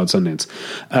also saw at Sundance.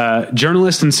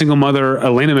 Journalist and single mother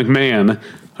Elena McMahon,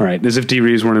 all right, as if Dee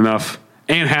Rees weren't enough,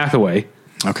 Anne Hathaway,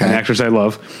 an actress I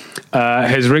love,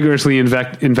 has rigorously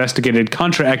investigated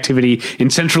Contra activity in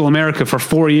Central America for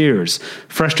 4 years.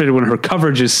 Frustrated when her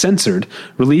coverage is censored,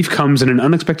 relief comes in an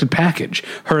unexpected package.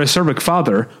 Her acerbic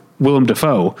father, Willem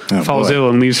Dafoe, falls ill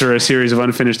and leaves her a series of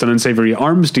unfinished and unsavory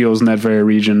arms deals in that very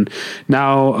region.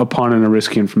 Now, upon a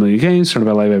risky and familiar game,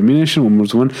 surrounded by live ammunition,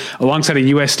 alongside a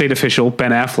U.S. state official,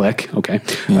 Ben Affleck,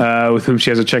 with whom she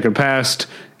has a checkered past.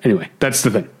 Anyway, that's the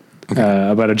thing.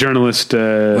 About a journalist.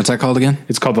 What's that called again?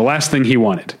 It's called The Last Thing He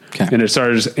Wanted. And it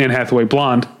stars Anne Hathaway,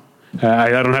 blonde. I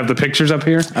don't have the pictures up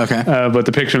here. But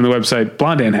the picture on the website,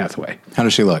 blonde Anne Hathaway. How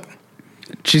does she look?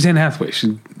 She's Anne Hathaway.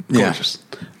 She's gorgeous.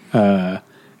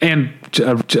 And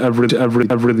a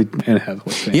really Anne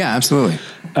Hathaway thing. Yeah, absolutely.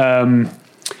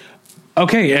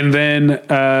 Okay, and then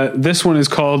this one is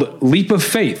called Leap of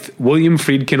Faith, William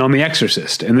Friedkin on The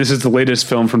Exorcist. And this is the latest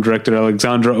film from director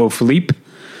Alexandre O'Philippe,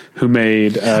 who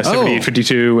made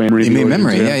 7852 and he made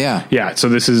Memory. Yeah.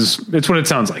 So it's what it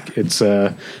sounds like. It's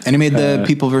and he made the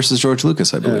People versus George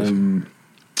Lucas, I believe.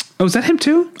 Is that him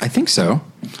too? I think so.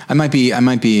 I might be. I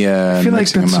feel like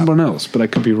that's someone else, but I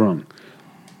could be wrong.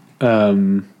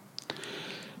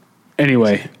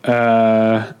 Anyway,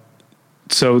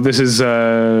 so this is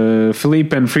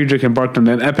Philippe and Friedrich embarked on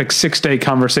an epic 6-day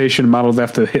conversation modeled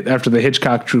after the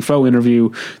Hitchcock Truffaut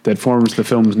interview that forms the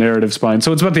film's narrative spine.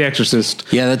 So it's about The Exorcist.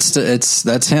 Yeah,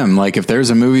 that's him. Like if there's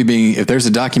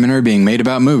a documentary being made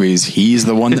about movies, he's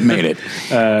the one that made it.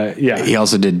 Yeah. He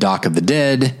also did Dock of the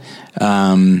Dead.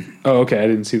 Okay, I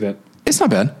didn't see that. It's not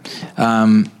bad.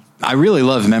 I really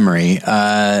love Memory.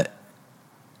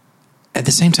 At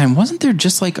the same time, wasn't there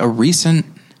just like a recent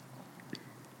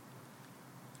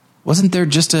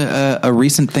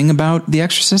thing about The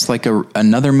Exorcist? Like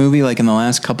another movie like in the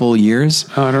last couple years?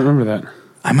 Oh, I don't remember that.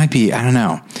 I don't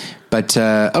know. But,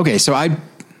 okay. So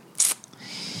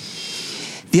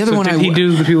the other one, did he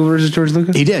do The People versus George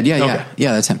Lucas? He did. Yeah.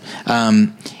 Yeah. That's him.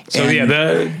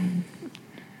 The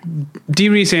Dee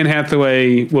Rees, Anne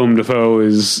Hathaway, Willem Dafoe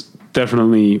is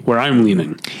definitely where I'm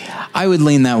leaning. I would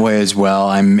lean that way as well.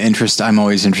 I'm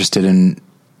always interested in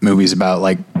movies about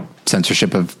like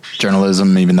censorship of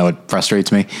journalism, even though it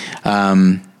frustrates me.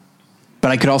 But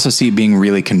I could also see it being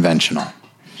really conventional.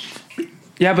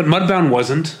 Yeah, but Mudbound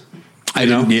wasn't.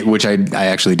 Which I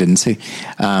actually didn't see.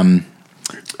 But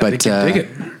dig it.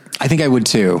 I think I would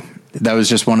too. That was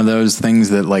just one of those things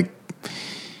that like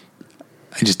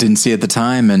I just didn't see at the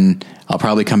time, and I'll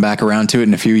probably come back around to it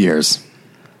in a few years.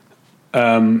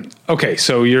 Okay,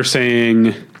 so you're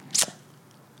saying,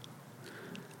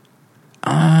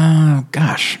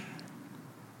 gosh,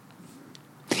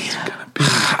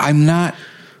 I'm not.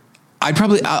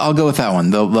 I'll go with that one.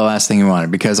 The last thing you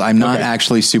wanted, because I'm not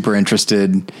actually super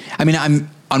interested. I mean,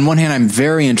 on one hand, I'm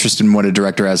very interested in what a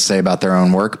director has to say about their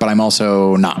own work, but I'm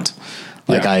also not.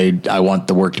 Like I want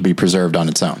the work to be preserved on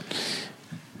its own.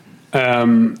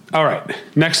 All right.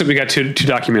 Next up, we got two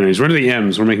documentaries. We're into the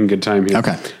M's. We're making good time here.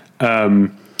 Okay.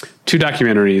 Two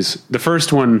documentaries. The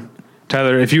first one,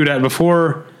 Tyler, if you would have,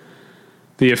 before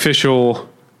the official,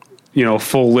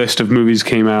 full list of movies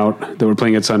came out that were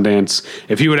playing at Sundance,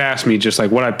 if you would ask me just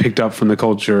like what I picked up from the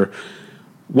culture,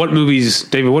 what movies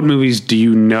do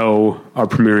you know are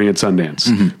premiering at Sundance?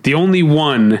 Mm-hmm. The only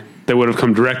one that would have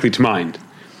come directly to mind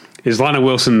is Lana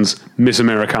Wilson's Miss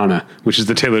Americana, which is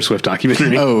the Taylor Swift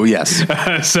documentary. Oh, yes.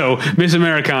 So Miss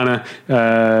Americana,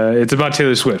 it's about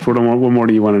Taylor Swift. What more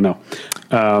do you want to know?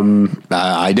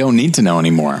 I don't need to know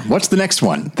anymore. What's the next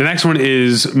one? The next one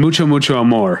is Mucho Mucho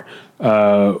Amor,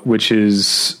 which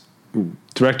is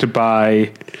directed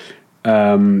by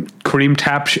Kareem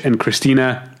Tapsh and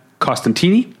Christina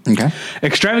Costantini. Okay.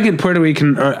 Extravagant Puerto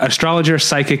Rican astrologer,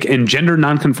 psychic, and gender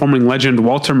nonconforming legend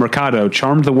Walter Mercado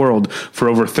charmed the world for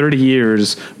over 30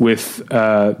 years with,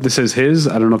 this is his,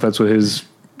 I don't know if that's what his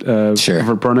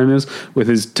her pronoun is, with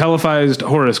his televised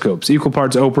horoscopes. Equal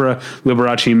parts Oprah,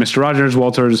 Liberace, and Mr. Rogers.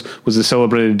 Walters was a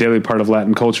celebrated daily part of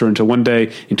Latin culture until one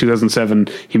day in 2007,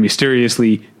 he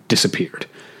mysteriously disappeared.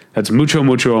 That's Mucho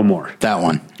Mucho Amor. That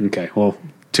one. Okay, well,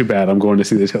 too bad. I'm going to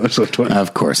see the Taylor Swift one.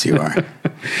 Of course you are.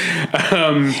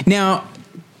 Now,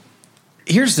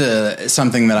 here's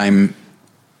something that I'm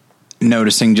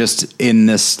noticing just in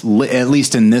this, at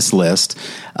least in this list.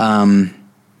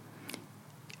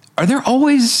 Are there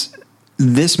always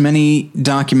this many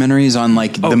documentaries on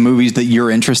like the movies that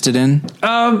you're interested in?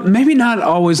 Maybe not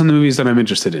always on the movies that I'm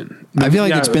interested in. I feel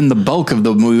like it's been the bulk of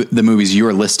the movies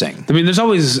you're listing. I mean, there's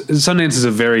always, Sundance is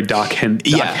a very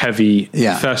doc-heavy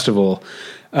festival.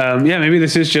 Maybe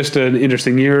this is just an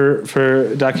interesting year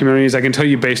for documentaries. I can tell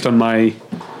you based on my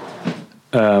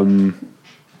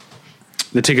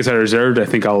the tickets I reserved, I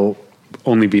think I'll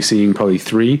only be seeing probably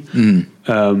 3.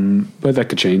 But that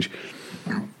could change.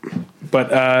 But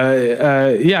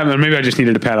maybe I just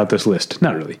needed to pad out this list.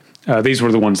 Not really. These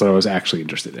were the ones that I was actually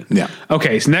interested in. Yeah.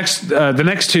 Okay. So the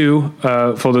next two,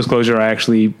 full disclosure,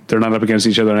 they're not up against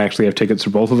each other, and I actually have tickets for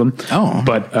both of them. Oh.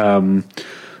 But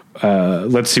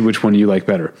let's see which one you like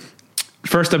better.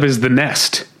 First up is The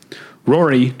Nest.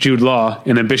 Rory, Jude Law,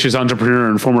 an ambitious entrepreneur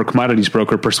and former commodities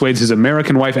broker, persuades his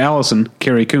American wife Allison,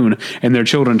 Carrie Coon, and their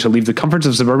children to leave the comforts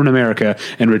of suburban America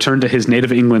and return to his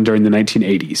native England during the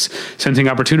 1980s. Sensing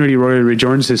opportunity, Rory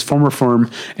rejoins his former firm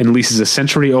and leases a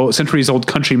centuries-old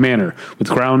country manor with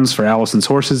grounds for Allison's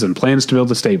horses and plans to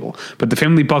build a stable. But the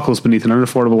family buckles beneath an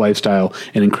unaffordable lifestyle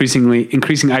and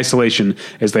increasing isolation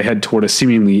as they head toward a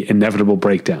seemingly inevitable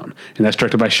breakdown. And that's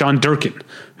directed by Sean Durkin,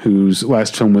 whose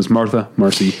last film was Martha,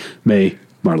 Marcy, May,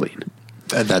 Marlene.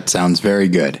 That sounds very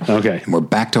good. Okay. And we're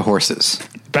back to horses.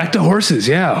 Back to horses,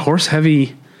 yeah.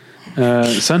 Horse-heavy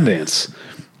Sundance.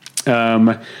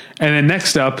 And then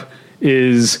next up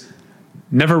is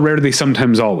Never, Rarely,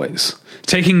 Sometimes, Always.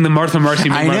 Taking the Martha, Marcy,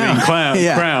 May, Marlene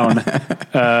crown.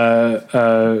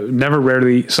 Never,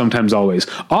 Rarely, Sometimes, Always.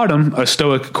 Autumn, a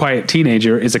stoic, quiet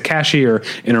teenager, is a cashier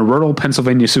in a rural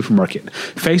Pennsylvania supermarket.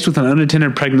 Faced with an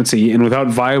unattended pregnancy and without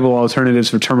viable alternatives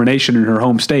for termination in her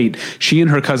home state, she and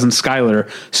her cousin Skylar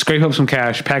scrape up some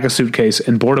cash, pack a suitcase,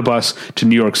 and board a bus to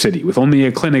New York City. With only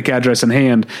a clinic address in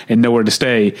hand and nowhere to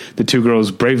stay, the two girls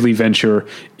bravely venture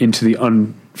into the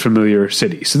unfamiliar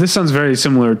city. So this sounds very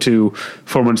similar to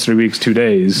 4 Months, 3 Weeks, 2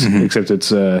 Days, except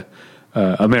it's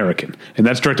American. And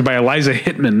that's directed by Eliza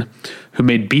Hittman, who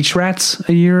made Beach Rats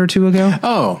a year or two ago.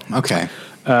 Oh, okay.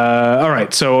 All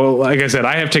right. So, like I said,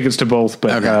 I have tickets to both,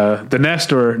 but The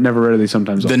Nest or Never, Rarely,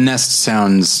 Sometimes. The Nest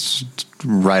sounds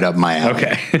right up my alley.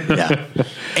 Okay. Yeah.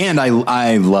 And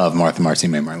I love Martha, Marcy,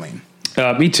 May, Marlene.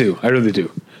 Me too. I really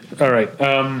do. All right.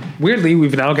 Weirdly,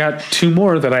 we've now got 2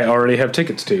 more that I already have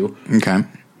tickets to. Okay.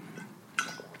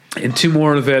 And 2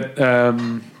 more that,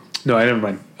 no, I never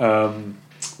mind.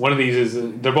 One of these is,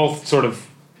 they're both sort of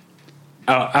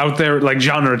out there, like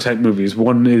genre type movies.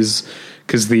 One is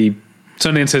because the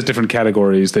Sundance has different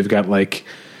categories. They've got like,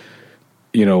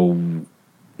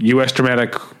 U.S.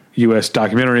 dramatic, U.S.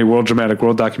 documentary, world dramatic,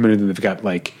 world documentary. Then they've got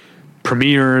like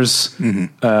premieres,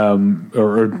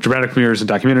 or dramatic premieres and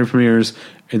documentary premieres.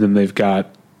 And then they've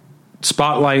got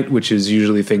Spotlight, which is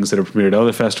usually things that are premiered at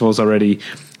other festivals already.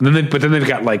 And then but then they've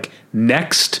got like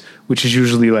Next, which is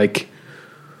usually like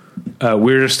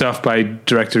weirder stuff by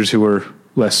directors who are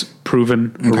less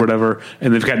proven or whatever.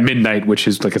 And they've got Midnight, which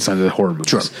is like, it's not a horror movie.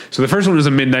 Sure. So the first one is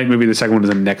a Midnight movie. The second one is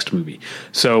a Next movie.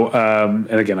 So, and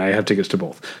again, I have tickets to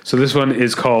both. So this one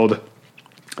is called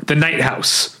The Night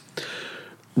House.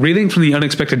 Reeling from the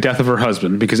unexpected death of her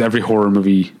husband, because every horror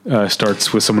movie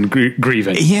starts with someone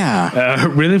grieving. Yeah.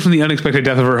 Reeling from the unexpected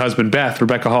death of her husband, Beth,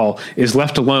 Rebecca Hall, is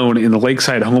left alone in the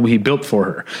lakeside home he built for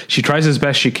her. She tries as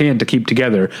best she can to keep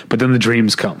together, but then the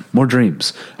dreams come. More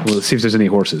dreams. Well, let's see if there's any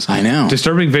horses. I know.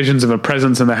 Disturbing visions of a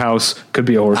presence in the house. Could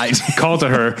be a horse. Call to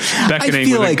her,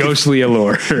 beckoning with a ghostly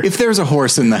allure. If there's a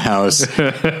horse in the house,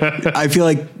 I feel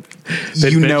like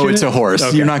it's a horse.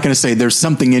 Okay. You're not going to say there's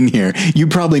something in here. You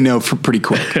probably know pretty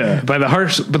quick. But the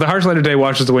harsh light of day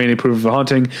washes away any proof of a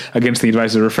haunting. Against the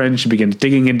advice of her friend, she begins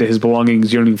digging into his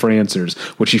belongings, yearning for answers.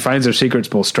 When she finds their secrets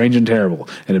both strange and terrible,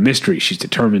 and a mystery she's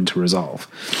determined to resolve.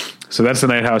 So that's The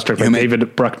Night House, directed by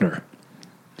David Bruckner.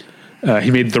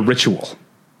 He made The Ritual.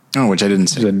 Oh, which I didn't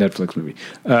see. It's a Netflix movie.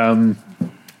 And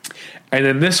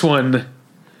then this one,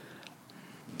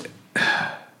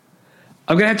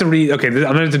 I'm going to have to read. Okay, I'm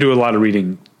going to have to do a lot of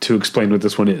reading to explain what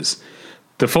this one is.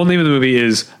 The full name of the movie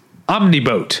is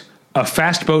Omniboat, a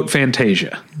fast boat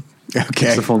Fantasia. Okay.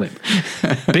 That's the full name.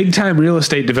 Big-time real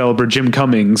estate developer Jim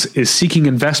Cummings is seeking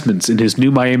investments in his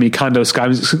new Miami condo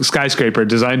skyscraper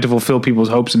designed to fulfill people's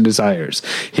hopes and desires.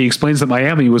 He explains that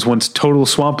Miami was once total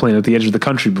swampland at the edge of the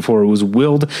country before it was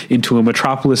willed into a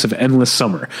metropolis of endless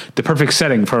summer, the perfect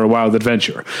setting for a wild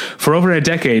adventure. For over a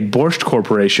decade, Borscht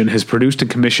Corporation has produced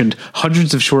and commissioned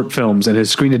hundreds of short films and has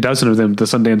screened a dozen of them at the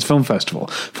Sundance Film Festival.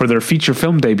 For their feature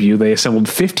film debut, they assembled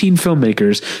 15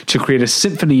 filmmakers to create a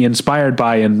symphony inspired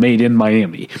by and made in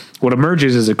Miami. What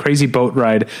emerges is a crazy boat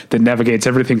ride that navigates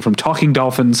everything from talking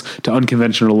dolphins to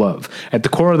unconventional love. At the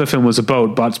core of the film was a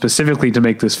boat bought specifically to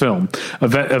make this film, a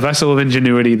vessel of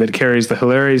ingenuity that carries the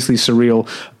hilariously surreal,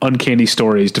 uncanny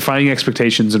stories, defying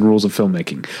expectations and rules of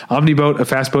filmmaking. Omniboat, a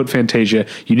fast boat Fantasia,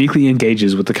 uniquely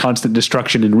engages with the constant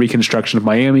destruction and reconstruction of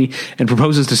Miami and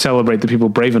proposes to celebrate the people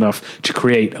brave enough to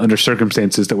create under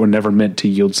circumstances that were never meant to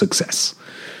yield success.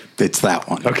 It's that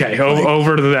one. Okay,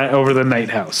 over The Night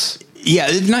House.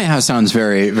 Yeah, The Night House sounds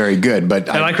very, very good, but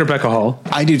I like Rebecca Hall.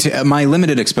 I do too. My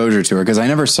limited exposure to her, because I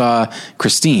never saw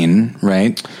Christine,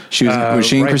 right? Was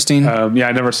she in Christine? Yeah,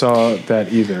 I never saw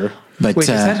that either. But, wait, is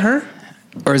that her?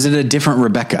 Or is it a different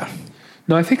Rebecca?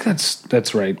 No, I think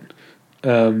that's right.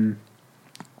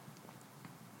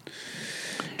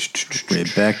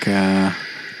 Rebecca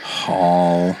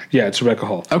Hall. Yeah, it's Rebecca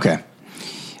Hall. Okay.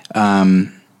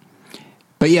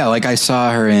 But yeah, like I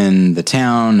saw her in The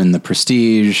Town and The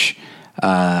Prestige.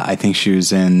 I think she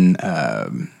was in.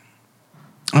 Oh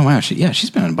wow,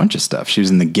 she's been in a bunch of stuff. She was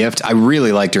in The Gift. I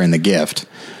really liked her in The Gift.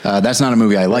 That's not a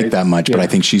movie I like that much, but I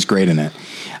think she's great in it.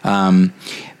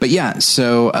 But yeah,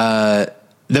 so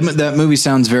that movie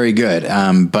sounds very good.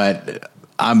 But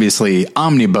obviously,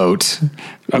 Omniboat,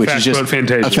 which is just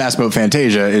Fantasia. a fast boat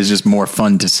Fantasia, is just more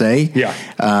fun to say. Yeah.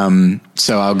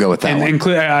 So I'll go with that one.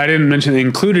 I didn't mention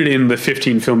included in the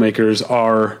 15 filmmakers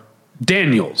are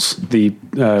Daniels, the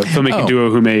filmmaking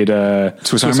duo who made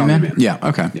Swiss Army Man. Yeah.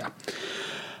 Okay. Yeah.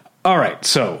 All right.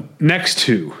 So next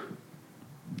two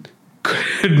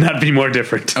could not be more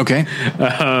different. Okay.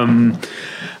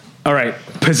 All right.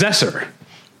 Possessor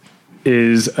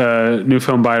is a new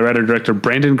film by writer-director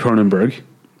Brandon Cronenberg.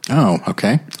 Oh,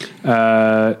 okay.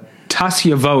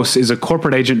 Tasia Vos is a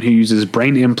corporate agent who uses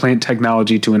brain implant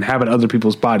technology to inhabit other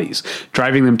people's bodies,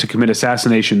 driving them to commit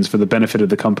assassinations for the benefit of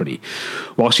the company.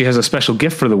 While she has a special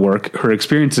gift for the work, her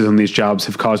experiences on these jobs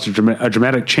have caused a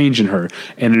dramatic change in her,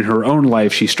 and in her own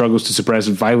life she struggles to suppress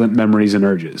violent memories and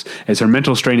urges. As her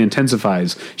mental strain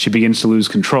intensifies, she begins to lose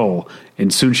control,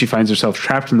 and soon she finds herself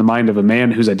trapped in the mind of a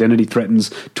man whose identity threatens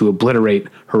to obliterate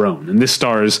her own. And this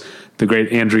stars the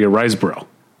great Andrea Riseborough.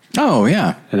 Oh,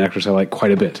 yeah. An actress I like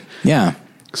quite a bit. Yeah.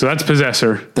 So that's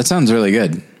Possessor. That sounds really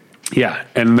good. Yeah.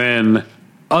 And then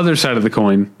other side of the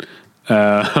coin,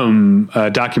 a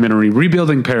documentary,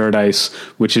 Rebuilding Paradise,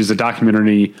 which is a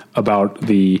documentary about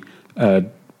the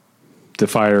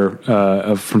fire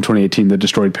from 2018 that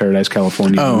destroyed Paradise,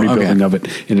 California, and rebuilding of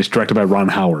it. And it's directed by Ron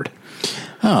Howard.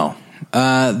 Oh,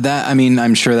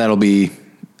 I'm sure that'll be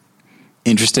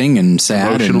interesting and sad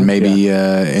Emotional, and maybe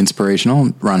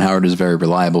inspirational. Ron Howard is a very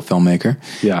reliable filmmaker.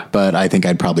 Yeah. But I think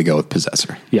I'd probably go with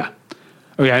Possessor. Yeah.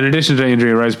 Oh, yeah. In addition to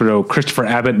Andrea Riseborough, Christopher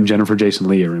Abbott and Jennifer Jason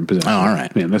Leigh are in Possessor. Oh, all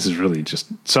right. Man, this is really just,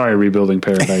 sorry, Rebuilding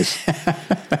Paradise.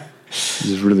 This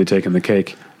is really taking the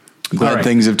cake. Glad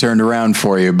things have turned around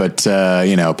for you, but,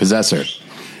 Possessor.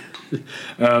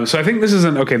 So I think this is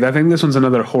I think this one's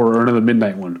another horror, another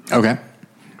midnight one. Okay.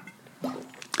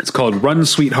 It's called Run,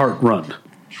 Sweetheart, Run.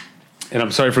 And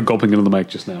I'm sorry for gulping into the mic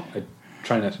just now. I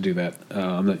try not to do that.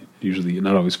 I'm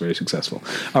not always very successful.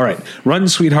 All right. Run,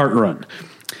 Sweetheart, Run.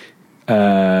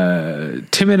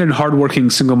 Timid and hardworking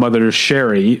single mother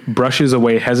Sherry brushes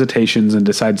away hesitations and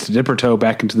decides to dip her toe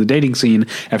back into the dating scene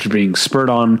after being spurred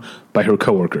on by her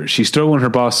coworkers. She's still her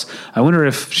boss. I wonder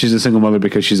if she's a single mother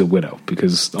because she's a widow,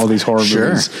 because all these horror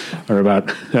movies are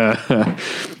about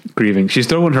grieving. She's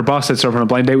throwing her boss sets her up on a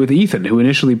blind date with Ethan, who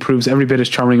initially proves every bit as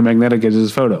charming and magnetic as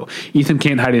his photo. Ethan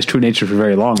can't hide his true nature for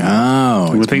very long.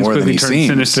 Oh, when things quickly turn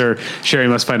sinister, Sherry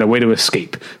must find a way to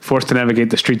escape. Forced to navigate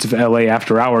the streets of L.A.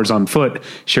 after hours on foot,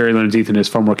 Sherry learns Ethan is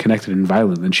far more connected and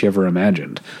violent than she ever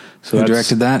imagined. So who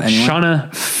directed that? Anyway?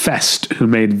 Shauna Fest, who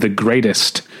made The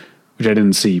Greatest, which I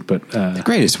didn't see, but The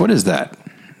Greatest. What is that?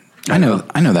 I know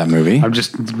that movie. I'm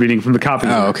just reading from the copy.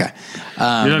 Oh, okay.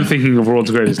 You're not thinking of World's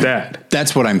Greatest Dad.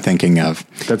 That's what I'm thinking of.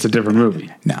 That's a different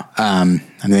movie. No, I'm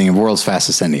thinking of World's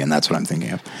Fastest Indian. That's what I'm thinking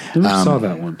of. I never saw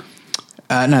that one.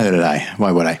 Neither did I.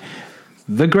 Why would I?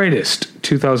 The Greatest,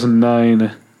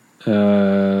 2009,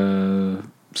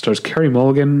 stars Carey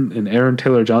Mulligan and Aaron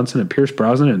Taylor Johnson and Pierce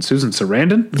Brosnan and Susan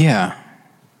Sarandon. Yeah,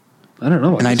 I don't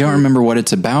know, and I don't remember what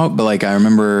it's about, but I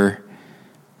remember.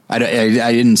 I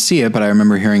didn't see it, but I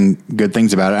remember hearing good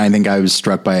things about it. I think I was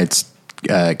struck by its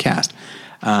cast.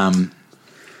 All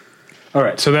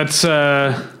right, so that's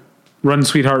Run,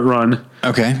 Sweetheart, Run.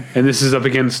 Okay. And this is up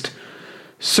against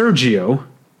Sergio,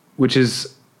 which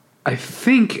is, I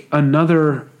think,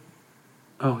 another...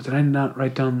 Oh, did I not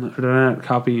write down... Did I not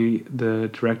copy the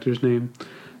director's name?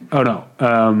 Oh,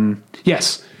 no.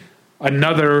 Yes.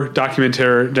 Another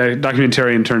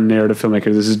documentarian turned narrative filmmaker.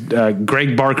 This is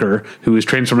Greg Barker, who is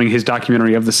transforming his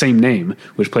documentary of the same name,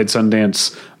 which played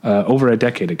Sundance over a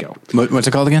decade ago. What's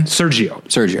it called again? Sergio.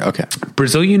 Okay.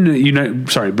 Brazilian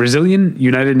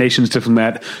United Nations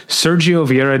diplomat Sergio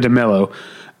Vieira de Mello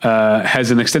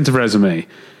has an extensive resume.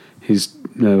 He's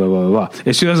blah, blah, blah, blah.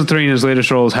 It's 2003, and his latest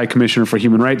role as High Commissioner for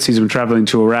Human Rights sees him traveling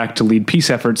to Iraq to lead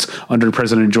peace efforts under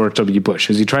President George W.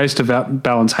 Bush. As he tries to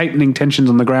balance heightening tensions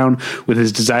on the ground with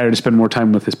his desire to spend more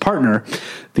time with his partner,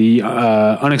 the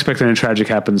unexpected and tragic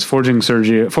happens, forcing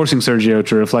Sergio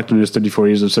to reflect on his 34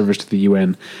 years of service to the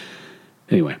UN.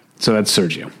 Anyway, so that's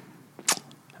Sergio.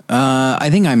 I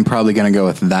think I'm probably going to go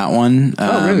with that one.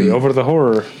 Oh, really? Over the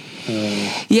horror?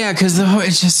 Yeah, because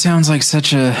it just sounds like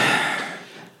such a...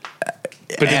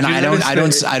 But and I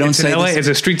don't say LA, it's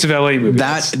a Streets of LA movie.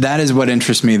 That is what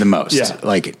interests me the most. Yeah.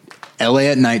 Like LA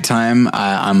at nighttime,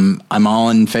 I'm all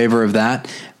in favor of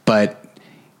that, but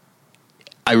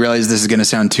I realize this is going to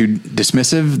sound too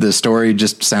dismissive. The story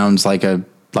just sounds like a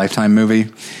Lifetime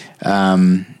movie.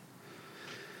 Somehow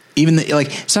even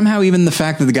the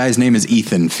fact that the guy's name is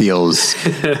Ethan feels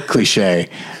cliche.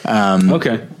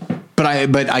 Okay. But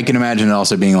I can imagine it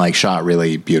also being shot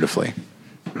really beautifully.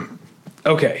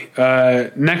 Okay.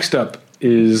 Next up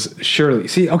is Shirley.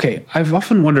 See, okay, I've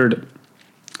often wondered.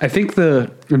 I think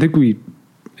we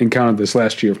encountered this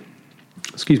last year.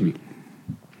 Excuse me.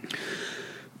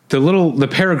 The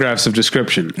paragraphs of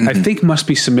description, I think, must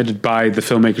be submitted by the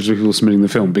filmmakers or people submitting the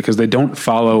film, because they don't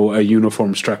follow a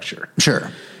uniform structure.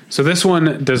 Sure. So this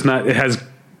one does not. It has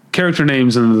character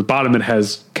names, and at the bottom it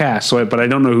has cast. But I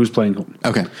don't know who's playing whom.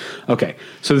 Okay.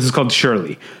 So this is called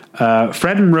Shirley.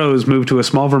 Fred and Rose moved to a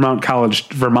small Vermont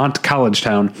college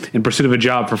town in pursuit of a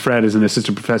job for Fred as an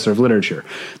assistant professor of literature.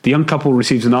 The young couple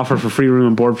receives an offer for free room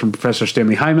and board from Professor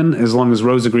Stanley Hyman, as long as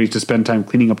Rose agrees to spend time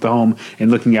cleaning up the home and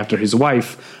looking after his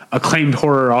wife, acclaimed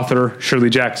horror author Shirley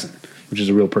Jackson, which is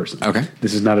a real person. Okay.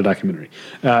 This is not a documentary.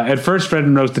 At first, Fred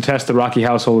and Rose detest the rocky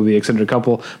household of the eccentric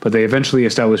couple, but they eventually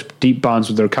establish deep bonds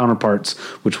with their counterparts,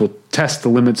 which will test the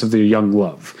limits of their young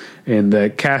love. And the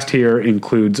cast here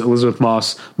includes Elizabeth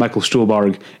Moss, Michael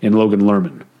Stuhlbarg, and Logan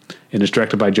Lerman. And it's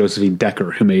directed by Josephine Decker,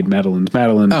 who made Madeline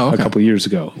a couple of years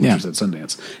ago, which was at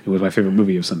Sundance. It was my favorite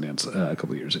movie of Sundance a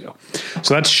couple of years ago.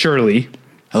 So that's Shirley.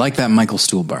 I like that Michael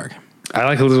Stuhlbarg. I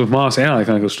like Elizabeth Moss, and I like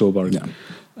Michael Stuhlbarg. Yeah.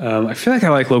 I feel like I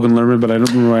like Logan Lerman, but I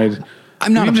don't remember why.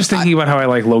 I'm just thinking about how I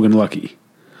like Logan Lucky.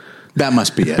 That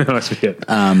must be it. That must be it.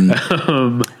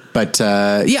 But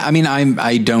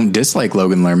I don't dislike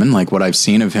Logan Lerman. Like what I've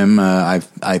seen of him, I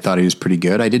thought he was pretty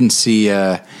good. I didn't see.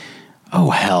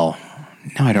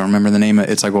 no, I don't remember the name.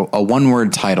 It's like a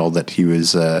one-word title that he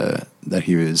was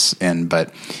in,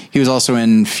 but he was also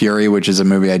in Fury, which is a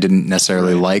movie I didn't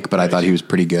necessarily like, but I thought he was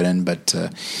pretty good in. But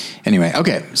anyway,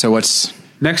 okay. So what's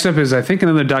next up is, I think,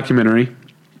 another documentary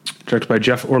directed by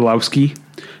Jeff Orlowski.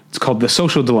 It's called The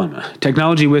Social Dilemma.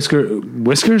 Technology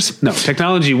whiskers? No,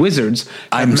 technology wizards.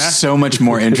 I'm so much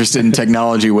more interested in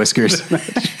technology whiskers.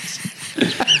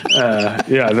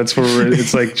 Yeah, that's where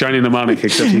it's like Johnny Mnemonic,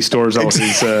 except he stores all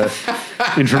his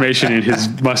information in his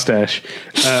mustache.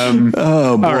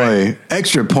 Oh boy! Right.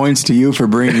 Extra points to you for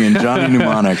bringing in Johnny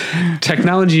Mnemonic.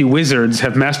 Technology wizards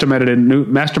have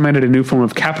masterminded a new form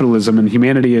of capitalism, and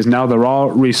humanity is now the raw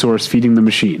resource feeding the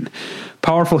machine.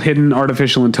 Powerful hidden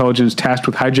artificial intelligence tasked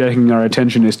with hijacking our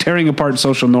attention is tearing apart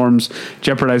social norms,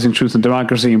 jeopardizing truth and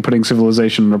democracy, and putting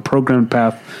civilization on a programmed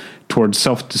path towards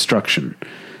self-destruction.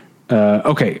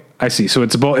 Okay, I see. So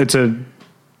it's a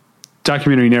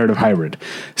documentary narrative hybrid.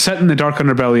 Set in the dark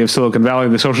underbelly of Silicon Valley,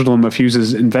 The Social Dilemma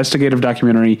fuses investigative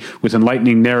documentary with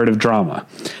enlightening narrative drama.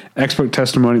 Expert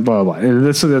testimony, blah, blah, blah. And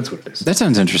that's what it is. That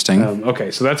sounds interesting.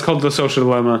 Okay, so that's called The Social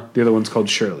Dilemma. The other one's called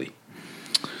Shirley.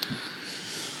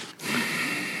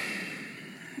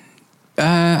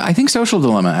 I think Social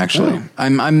Dilemma, actually. Oh.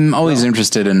 I'm always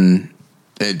interested in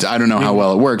it. I don't know how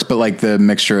well it works, but like the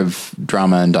mixture of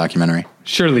drama and documentary.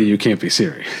 Surely you can't be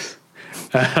serious.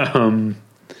 I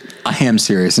am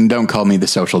serious, and don't call me The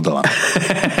Social Dilemma.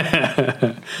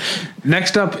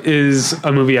 Next up is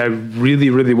a movie I really,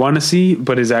 really want to see,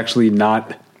 but is actually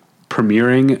not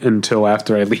premiering until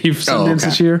after I leave Sundance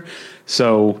this year.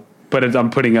 So, but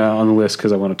I'm putting it on the list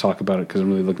because I want to talk about it because I'm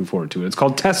really looking forward to it. It's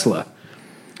called Tesla.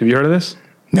 Have you heard of this?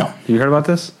 No. Have you heard about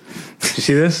this? Did you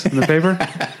see this in the paper?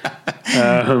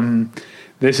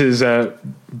 This is a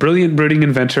brilliant brooding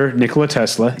inventor, Nikola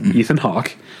Tesla, Ethan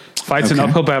Hawke, fights an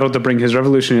uphill battle to bring his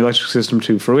revolutionary electric system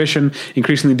to fruition.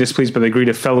 Increasingly displeased by the greed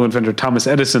of fellow inventor Thomas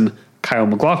Edison, Kyle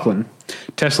MacLachlan,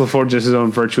 Tesla forges his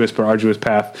own virtuous but arduous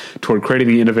path toward creating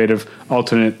the innovative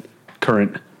alternate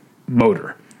current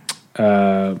motor.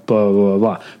 Blah, blah, blah,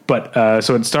 blah. But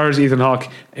so it stars Ethan Hawke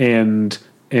and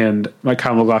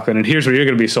Kyle MacLachlan. And here's where you're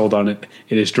going to be sold on it.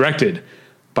 It is directed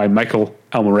by Michael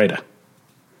Almereyda.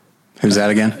 Who's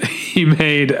that again? He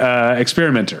made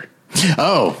Experimenter.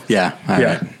 Oh, yeah. All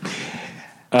right.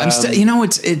 I'm you know,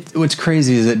 what's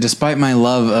crazy is that despite my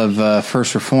love of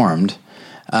First Reformed,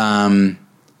 like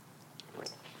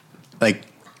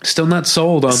still not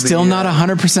sold on not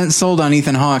 100% sold on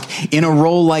Ethan Hawke in a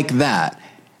role like that.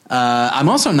 I'm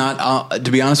also not,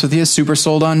 to be honest with you, super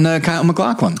sold on Kyle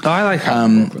MacLachlan. Oh, I like Kyle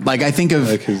MacLachlan. Like I think of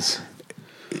like his.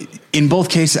 In both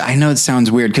cases, I know it sounds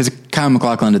weird because Kyle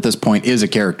MacLachlan at this point is a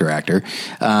character actor.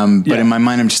 But in my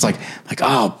mind, I'm just like,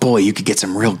 oh boy, you could get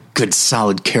some real good,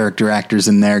 solid character actors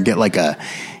in there. Get like a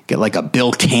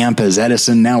Bill Camp as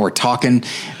Edison. Now we're talking.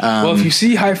 Well, if you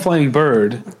see High Flying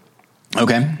Bird,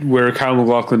 okay, where Kyle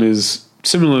MacLachlan is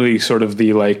similarly sort of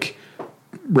the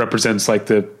represents like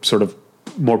the sort of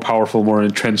more powerful, more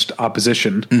entrenched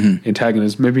opposition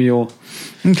antagonist. Maybe you'll.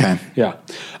 Okay. Yeah.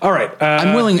 All right.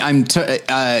 I'm willing.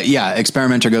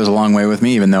 Experimenter goes a long way with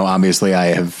me, even though obviously I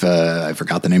have I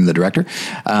forgot the name of the director.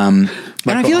 And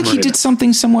I feel like he did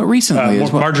something somewhat recently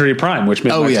as well. Marjorie Prime, which made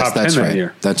my top 10 that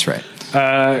year. That's right. But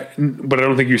I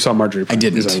don't think you saw Marjorie Prime. I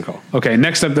didn't. As I recall. Okay.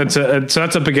 Next up, that's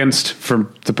up against, for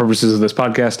the purposes of this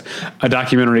podcast, a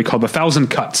documentary called The Thousand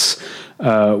Cuts,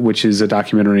 which is a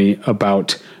documentary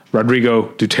about Rodrigo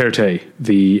Duterte,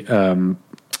 the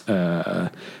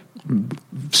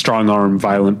strong-arm,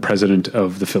 violent president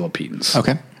of the Philippines.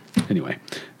 Okay. Anyway,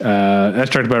 that's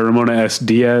directed by Ramona S.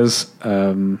 Diaz.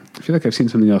 I feel like I've seen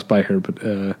something else by her, but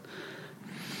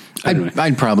anyway.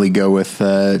 I'd probably go with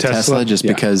Tesla just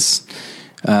because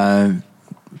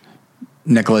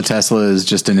Nikola Tesla is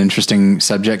just an interesting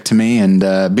subject to me,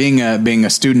 and being a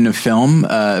student of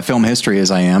film history as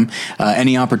I am,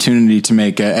 any opportunity to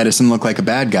make Edison look like a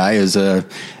bad guy is a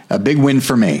big win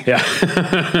for me.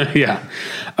 Yeah, yeah.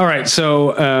 All right.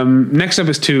 So next up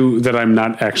is two that I'm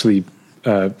not actually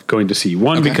going to see.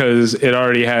 One because it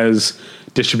already has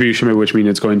distribution, which means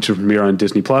it's going to premiere on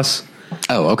Disney Plus.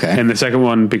 Oh, okay. And the second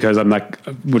one, because I'm not,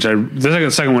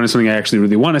 the second one is something I actually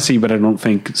really want to see, but I don't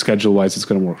think schedule wise it's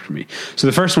going to work for me. So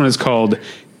the first one is called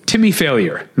Timmy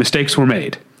Failure. Mistakes Were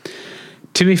Made.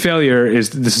 Timmy Failure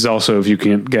this is also, if you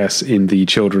can't guess, in the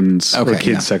children's or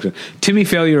kids section. Timmy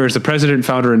Failure is the president,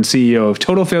 founder, and CEO of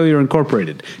Total Failure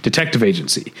Incorporated, detective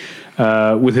agency.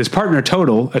 With his partner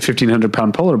Total, a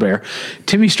 1,500-pound polar bear,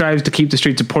 Timmy strives to keep the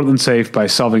streets of Portland safe by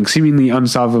solving seemingly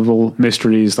unsolvable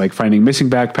mysteries like finding missing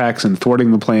backpacks and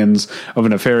thwarting the plans of a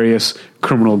nefarious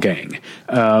criminal gang.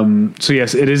 So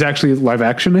yes, it is actually live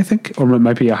action, I think, or it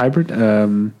might be a hybrid.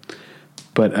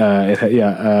 But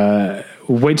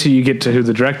wait till you get to who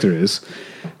the director is.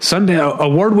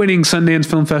 Award-winning Sundance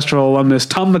Film Festival alumnus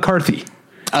Tom McCarthy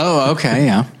Oh, okay,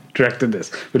 yeah. directed this,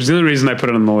 which is the only reason I put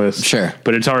it on the list. Sure.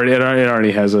 But it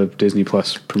already has a Disney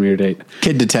Plus premiere date.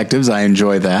 Kid Detectives, I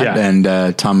enjoy that. Yeah.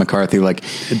 And Tom McCarthy, like...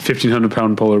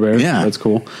 1,500-pound polar bear. Yeah. That's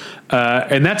cool.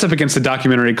 And that's up against a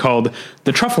documentary called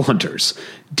The Truffle Hunters.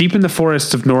 Deep in the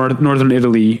forests of northern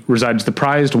Italy resides the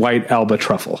prized white Alba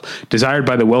truffle. Desired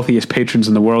by the wealthiest patrons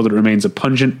in the world, it remains a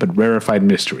pungent but rarefied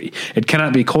mystery. It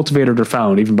cannot be cultivated or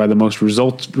found even by the most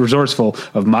resourceful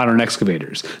of modern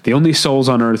excavators. The only souls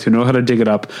on Earth who know how to dig it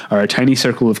up are a tiny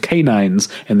circle of canines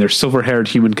and their silver-haired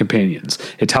human companions,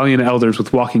 Italian elders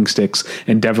with walking sticks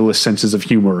and devilish senses of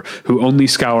humor, who only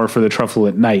scour for the truffle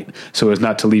at night so as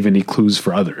not to leave any clues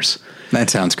for others. That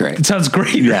sounds great. It sounds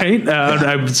great, right?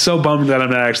 I'm so bummed that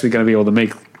I'm not actually going to be able to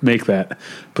make that,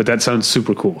 but that sounds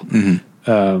super cool.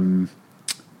 Mm-hmm.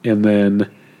 And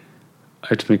then I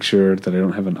have to make sure that I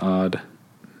don't have an odd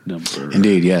number.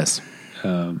 Indeed, yes.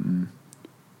 There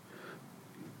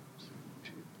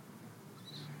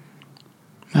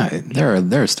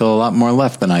are still a lot more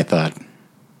left than I thought.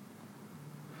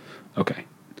 Okay.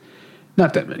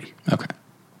 Not that many.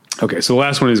 Okay, So the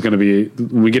last one is going to be,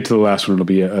 when we get to the last one, it'll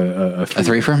be a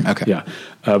three for him? Okay. Yeah.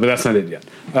 But that's not it yet.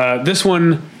 This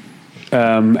one,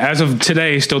 as of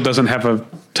today, still doesn't have a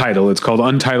title. It's called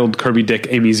Untitled Kirby Dick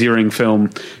Amy Ziering film.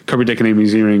 Kirby Dick and Amy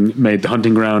Ziering made The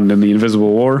Hunting Ground and The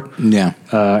Invisible War. Yeah.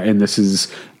 And this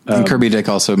is... and Kirby Dick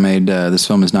also made This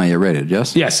Film Is Not Yet Rated,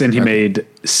 yes? Yes, and he made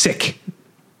Sick,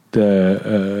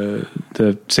 the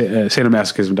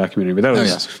sadomasochism documentary. But that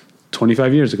was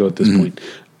 25 years ago at this point.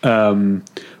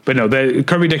 But no,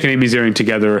 Kirby Dick and Amy Ziering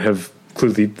together have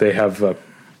clearly,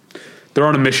 they're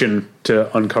on a mission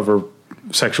to uncover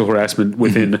sexual harassment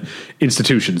within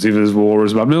institutions. The Invisible War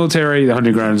is about military, The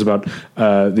Hunting Ground is about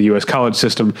the U.S. college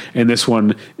system, and this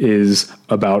one is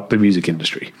about the music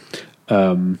industry.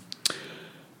 So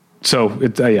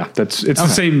it's the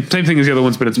same thing as the other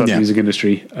ones, but it's about the music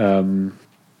industry. And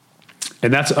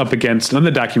that's up against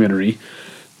another documentary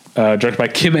directed by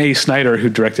Kim A. Snyder, who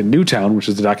directed Newtown, which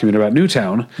is the documentary about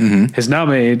Newtown, has now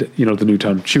made, the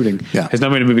Newtown shooting, has now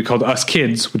made a movie called Us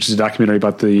Kids, which is a documentary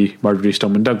about the Marjorie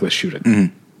Stoneman Douglas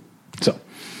shooting. So.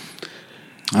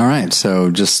 All right.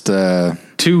 So just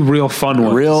two real fun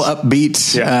ones. Real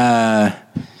upbeat. Yeah.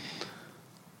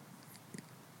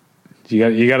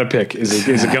 You got to pick. Is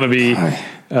it going to be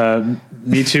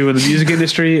Me Too in the music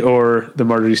industry or the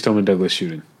Marjorie Stoneman Douglas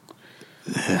shooting?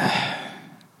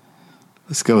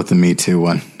 Let's go with the Me Too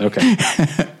one. Okay.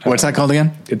 What's that called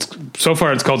again? It's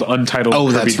called Untitled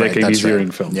Kirby Dick Amy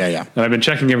Ziering film. Yeah. And I've been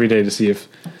checking every day to see if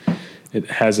it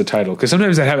has a title, because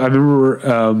sometimes I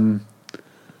remember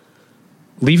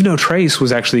Leave No Trace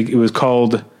was actually, it was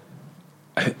called,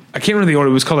 I can't remember the order.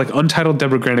 It was called like Untitled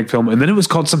Deborah Granick film, and then it was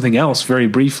called something else very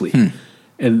briefly.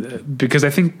 And because I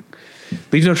think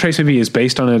Leave No Trace maybe is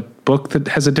based on a book that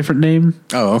has a different name.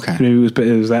 Oh, okay. Maybe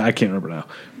it was that. I can't remember now.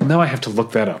 Now I have to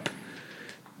look that up.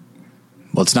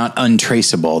 Well, it's not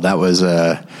Untraceable. That was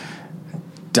a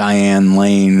Diane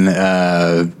Lane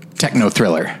techno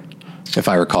thriller, if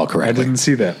I recall correctly. I didn't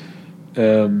see that.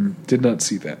 Did not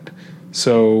see that.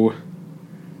 So,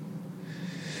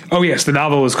 oh yes, the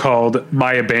novel is called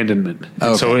My Abandonment.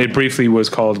 Okay. So it briefly was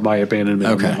called My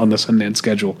Abandonment on the Sundance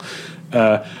schedule.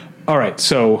 All right,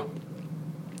 so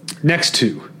next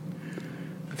two.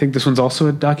 I think this one's also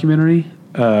a documentary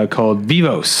called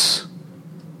Vivos.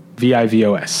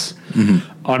 VIVOS.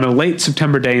 On a late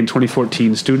September day in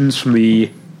 2014, students from the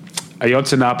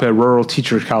Ayotzinapa Rural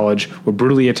Teachers College were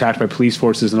brutally attacked by police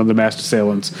forces and other masked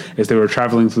assailants as they were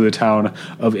traveling through the town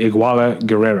of Iguala,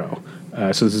 Guerrero.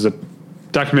 So this is a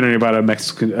documentary about an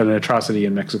atrocity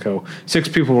in Mexico. 6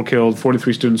 people were killed.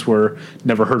 43 students were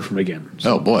never heard from again.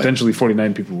 So potentially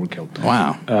 49 people were killed.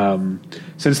 Wow.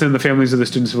 Since then, the families of the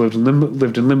students have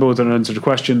lived in limbo with unanswered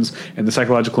questions and the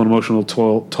psychological and emotional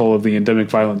toll of the endemic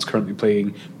violence currently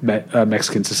plaguing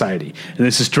Mexican society. And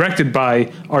this is directed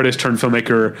by artist turned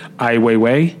filmmaker Ai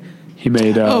Weiwei. He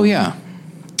made... oh, yeah.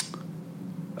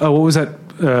 Oh, what was that?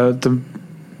 The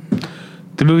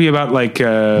movie about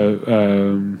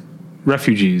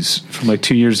refugees from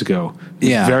 2 years ago.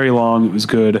 It was very long. It was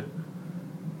good. It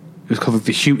was called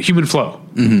The Human Flow.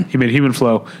 He made Human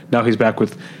Flow. Now he's back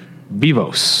with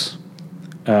Vivos.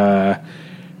 And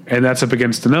that's up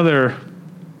against another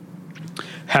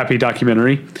happy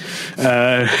documentary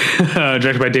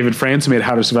directed by David France, who made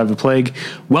How to Survive the Plague.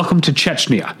 Welcome to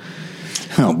Chechnya.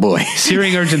 Oh boy!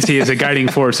 Searing urgency is a guiding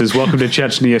force. As Welcome to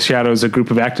Chechnya shadows a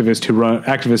group of activists who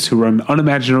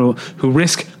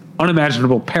risk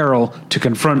unimaginable peril to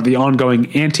confront the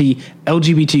ongoing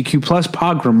anti-LGBTQ plus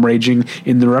pogrom raging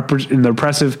in the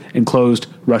repressive enclosed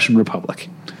Russian Republic.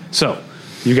 So,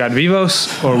 you got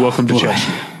Vivos or Welcome to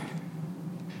Chelsea?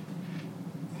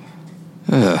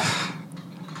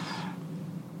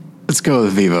 Let's go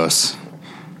with Vivos.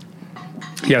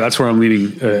 Yeah, that's where I'm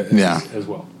leaning as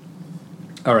well.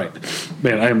 All right.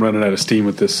 Man, I am running out of steam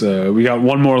with this. We got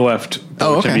one more left,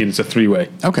 which I mean it's a 3-way.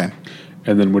 Okay.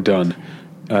 And then we're done.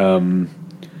 And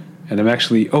I'm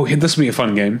actually... Oh, this will be a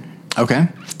fun game. Okay.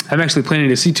 I'm actually planning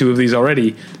to see 2 of these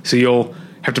already, so you'll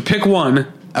have to pick one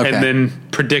and then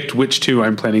predict which 2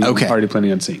 I'm already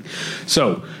planning on seeing.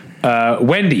 So,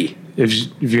 Wendy... If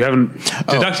you haven't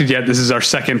deducted yet, this is our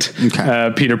second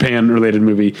Peter Pan-related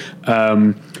movie.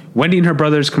 Wendy and her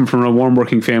brothers come from a warm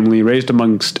working family raised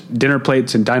amongst dinner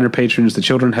plates and diner patrons. The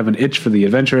children have an itch for the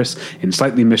adventurous and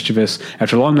slightly mischievous.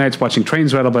 After long nights watching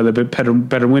trains rattle by the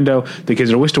bedroom window, the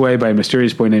kids are whisked away by a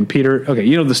mysterious boy named Peter. Okay,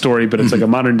 you know the story, but it's like a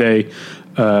modern-day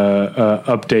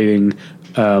updating.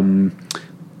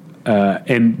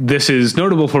 And this is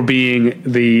notable for being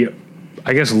the,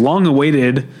 I guess,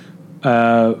 long-awaited...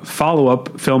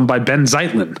 follow-up film by Ben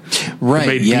Zeitlin, right? Who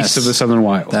made Beasts of the Southern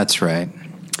Wild. That's right.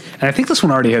 And I think this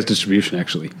one already has distribution.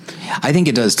 Actually, I think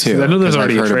it does too. So I know there's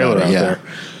already a trailer out there.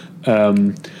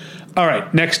 All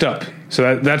right, next up.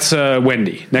 So that's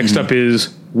Wendy. Next up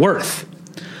is Worth.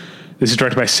 This is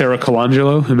directed by Sarah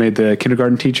Colangelo, who made The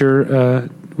Kindergarten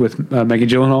Teacher with Maggie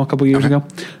Gyllenhaal a couple years ago.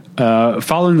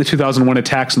 Following the 2001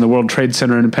 attacks in the World Trade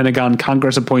Center and Pentagon,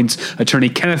 Congress appoints attorney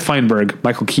Kenneth Feinberg,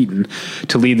 Michael Keaton,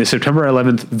 to lead the September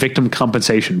 11th Victim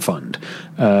Compensation Fund.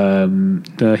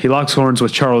 He locks horns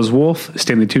with Charles Wolfe,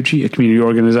 Stanley Tucci, a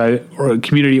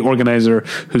community organizer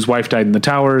whose wife died in the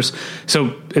towers.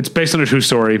 So it's based on a true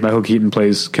story. Michael Keaton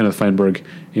plays Kenneth Feinberg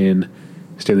in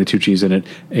Stanley Tucci's in it,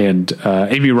 and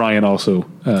Amy Ryan also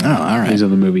is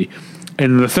in the movie.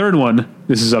 And the third one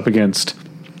this is up against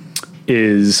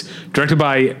is directed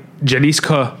by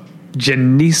Janicza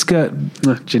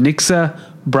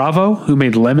Bravo, who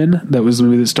made Lemon. That was the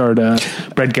movie that starred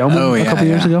Brad Gelman a couple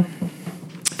years ago.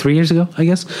 3 years ago, I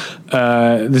guess.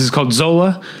 This is called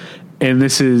Zola, and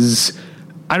this is...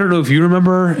 I don't know if you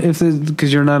remember,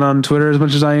 because you're not on Twitter as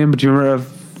much as I am, but you remember a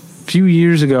few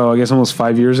years ago, I guess almost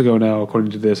 5 years ago now,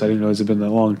 according to this, I didn't realize it had been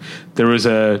that long, there was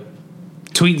a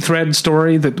tweet thread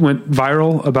story that went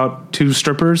viral about 2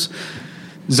 strippers.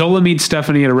 Zola meets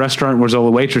Stephanie at a restaurant where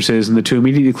Zola waitress is, and the 2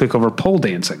 immediately click over pole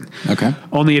dancing. Okay.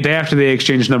 Only a day after they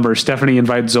exchange numbers, Stephanie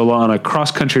invites Zola on a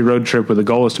cross-country road trip where the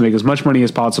goal is to make as much money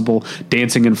as possible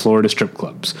dancing in Florida strip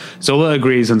clubs. Zola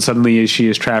agrees, and suddenly she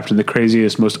is trapped in the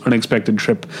craziest, most unexpected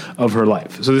trip of her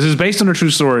life. So this is based on a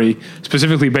true story,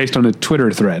 specifically based on a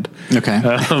Twitter thread. Okay.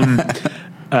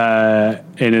 And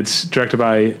it's directed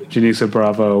by Janicza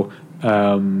Bravo.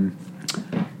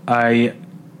 I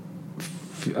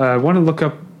want to look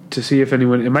up to see if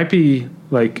anyone... It might be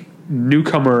like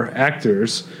newcomer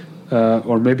actors,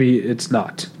 or maybe it's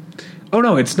not. Oh,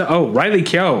 no, it's not. Oh, Riley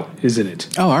Keough is in it.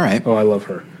 Oh, all right. Oh, I love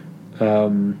her.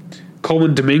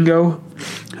 Coleman Domingo,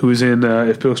 who is in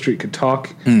If Beale Street Could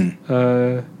Talk,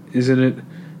 is in it.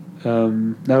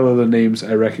 Not all the names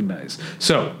I recognize.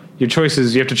 So, your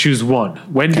choices, you have to choose one.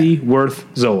 Wendy, Worth,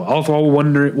 Zola. All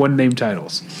one name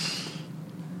titles.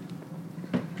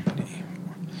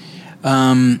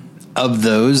 Of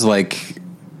those, like,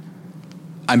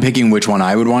 I'm picking which one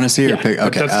I would want to see. Or pick,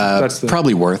 okay, that's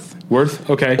probably Worth. Worth,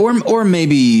 okay. Or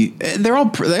maybe they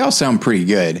all sound pretty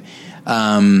good.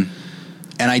 And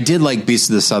I did like Beasts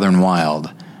of the Southern Wild,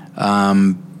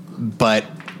 but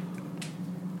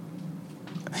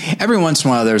every once in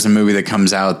a while there's a movie that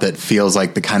comes out that feels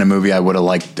like the kind of movie I would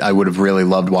have really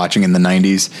loved watching in the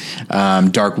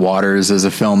 90s. Dark Waters is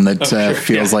a film that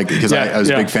feels like, because I was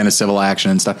a big fan of civil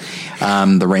action and stuff.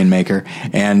 The Rainmaker,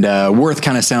 and Worth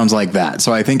kind of sounds like that.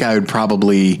 So I think I would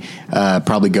probably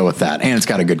go with that. And it's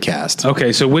got a good cast.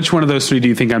 Okay, so which one of those 3 do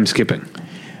you think I'm skipping?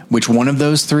 Which one of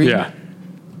those 3? Yeah.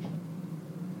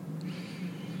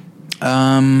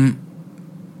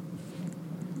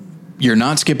 You're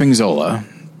not skipping Zola.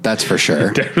 That's for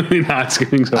sure. Definitely not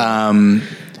skipping Zola.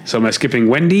 So am I skipping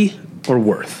Wendy or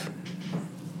Worth?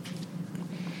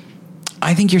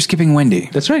 I think you're skipping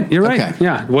Wendy. That's right. You're right. Okay.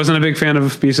 Yeah. Wasn't a big fan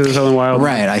of Beasts of the Southern Wild.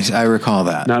 Right. I recall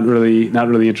that. Not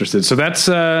really interested. So that's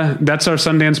our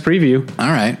Sundance preview.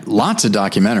 All right. Lots of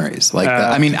documentaries. Like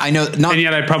I mean, I know not, and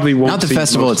yet I probably won't, not the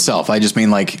festival itself. I just mean,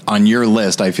 like, on your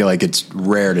list, I feel like it's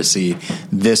rare to see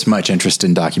this much interest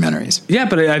in documentaries. Yeah,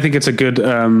 but I think it's a good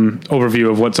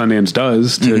overview of what Sundance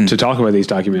does to talk about these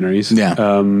documentaries. Yeah.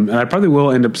 And I probably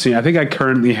will end up seeing, I think I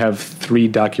currently have 3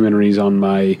 documentaries on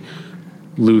my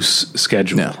loose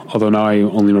schedule. No. Although now I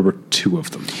only remember 2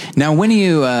 of them. Now, when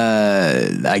you,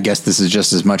 I guess this is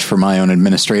just as much for my own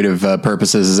administrative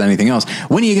purposes as anything else.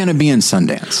 When are you going to be in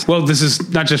Sundance? Well, this is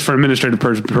not just for administrative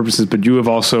purposes, but you have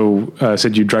also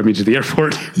said you'd drive me to the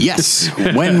airport. Yes.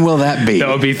 When will that be? That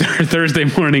will be Thursday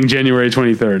morning, January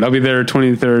 23rd. I'll be there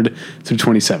 23rd through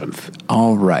 27th.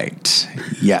 All right.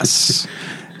 Yes.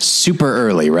 Super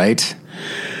early, right?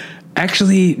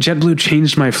 Actually, JetBlue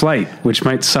changed my flight, which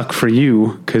might suck for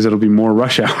you because it'll be more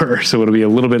rush hour, so it'll be a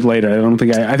little bit later. I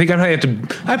think I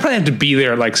probably have to be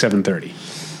there at like 7:30.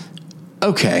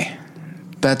 Okay.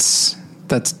 That's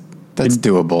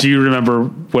doable. Do you remember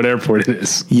what airport it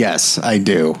is? Yes, I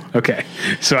do. Okay.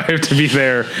 So I have to be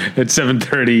there at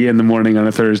 7:30 in the morning on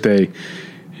a Thursday,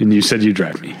 and you said you'd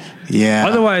drive me. Yeah.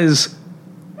 Otherwise,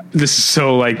 this is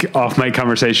so like off my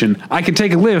conversation. I can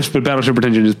take a Lyft, but Battleship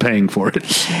Pretension is paying for it.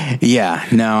 Yeah,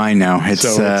 no, I know.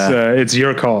 It's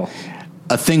your call.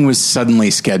 A thing was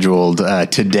suddenly scheduled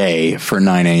today for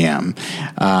 9 a.m.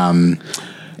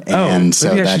 And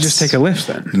so maybe I should just take a Lyft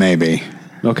then. Maybe.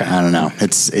 Okay. I don't know.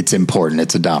 It's important.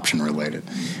 It's adoption related.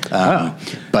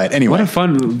 But anyway. What a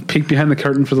fun peek behind the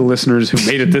curtain for the listeners who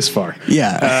made it this far.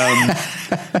 Yeah.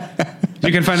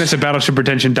 You can find us at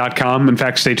battleshippretension.com. In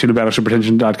fact, stay tuned to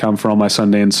battleshippretension.com for all my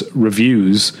Sundance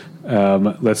reviews.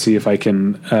 Let's see if I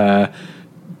can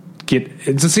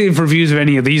let's see if reviews of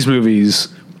any of these movies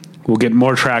will get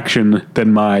more traction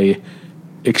than my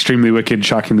Extremely Wicked,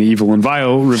 Shockingly Evil, and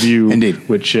Vile review. Indeed.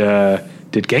 Which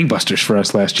did gangbusters for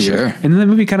us last year. Sure. And then the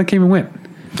movie kind of came and went.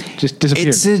 Just disappeared.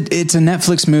 It's a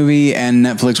Netflix movie, and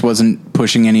Netflix wasn't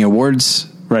pushing any awards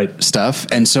stuff,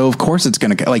 and so of course it's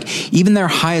going to, like, even their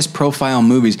highest profile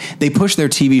movies, they push their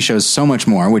TV shows so much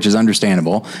more, which is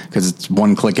understandable because it's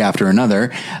one click after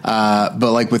another.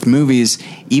 But like with movies,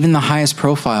 even the highest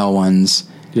profile ones,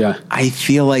 I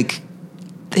feel like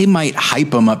they might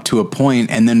hype them up to a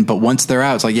point, and then but once they're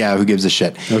out, it's like, yeah, who gives a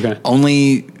shit? Okay.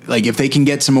 Only like if they can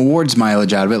get some awards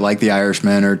mileage out of it, like The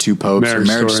Irishman or Two Popes or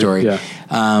Marriage Story. Yeah.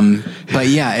 But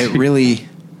yeah, it really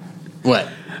what.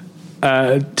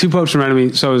 Two Popes reminded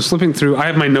me. So I was flipping through. I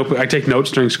have my notebook. I take notes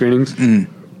during screenings, and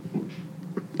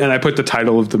I put the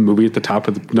title of the movie at the top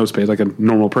of the notes page, like a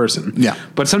normal person. Yeah.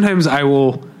 But sometimes I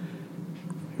will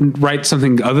write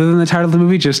something other than the title of the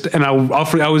movie. I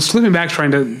was flipping back trying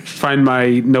to find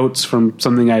my notes from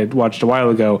something I had watched a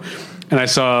while ago. And I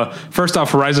saw, first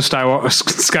off, for Rise of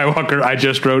Skywalker, I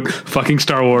just wrote fucking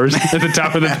Star Wars at the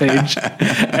top of the page.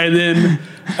 And then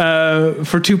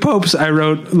for Two Popes, I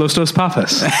wrote Los Dos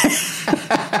Papas. I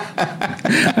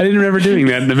didn't remember doing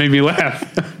that, and it made me laugh.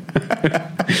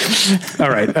 All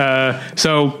right.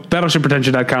 So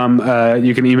battleshippretension.com.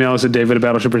 You can email us at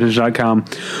david@battleshippretension.com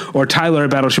or Tyler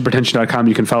at battleshippretension.com.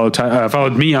 You can follow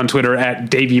me on Twitter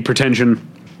at DavyPretension.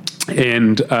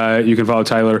 And you can follow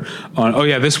Tyler on. Oh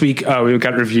yeah, this week we've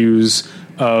got reviews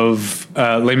of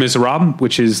Les Miserables,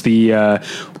 which is the.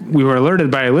 We were alerted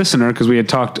by a listener because we had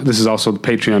talked. This is also the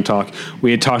Patreon talk.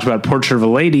 We had talked about Portrait of a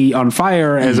Lady on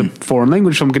Fire as a foreign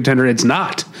language film contender. It's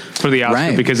not for the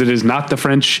Oscar because it is not the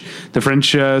French. The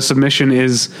French submission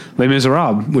is Les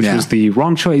Miserables, which was the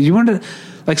wrong choice. You wanted to.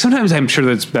 Like, sometimes I'm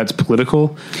sure that's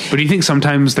political, but do you think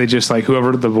sometimes they just, like,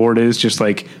 whoever the board is just,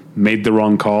 like, made the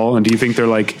wrong call? And do you think they're,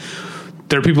 like,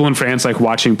 there are people in France, like,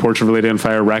 watching Portrait of a Lady on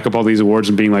Fire rack up all these awards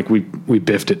and being like, we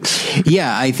biffed it?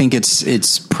 Yeah, I think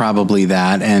it's probably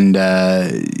that. And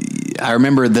I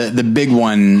remember the big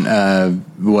one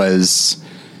was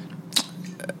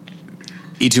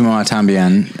Y Tu m'aimas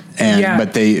tambien.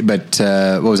 But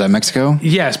what was that, Mexico?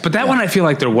 Yes, but that one I feel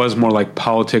like there was more, like,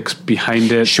 politics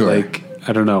behind it. Sure. Like,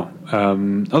 I don't know.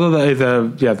 Although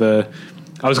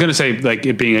I was going to say, like,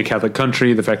 it being a Catholic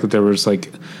country, the fact that there was,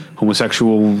 like,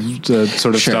 homosexual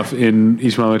sort of stuff in Y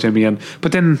Tu m'aimas tambien.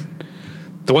 But then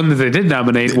the one that they did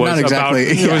nominate was about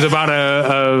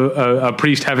a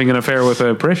priest having an affair with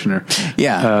a parishioner.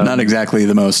 Yeah, not exactly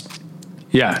the most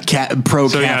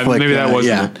pro-Catholic. So yeah, maybe that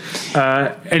wasn't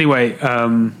it. Anyway,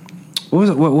 what was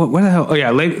it? What the hell? Oh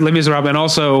yeah, Les Miserables, and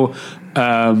also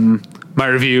my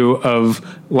review of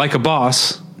Like a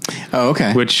Boss. Oh,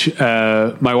 okay. Which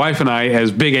my wife and I,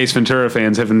 as big Ace Ventura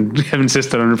fans, have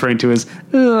insisted on referring to as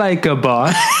Like a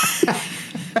Boss.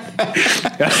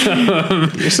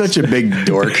 You're such a big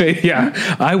dork.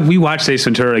 Yeah, we watched Ace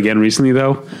Ventura again recently,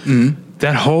 though. Mm-hmm.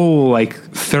 That whole, like,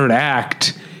 third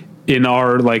act in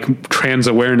our, like, trans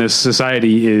awareness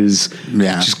society is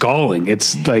just galling.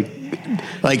 It's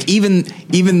like even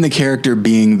the character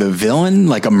being the villain,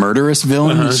 like a murderous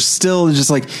villain, is still just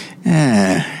like,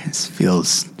 this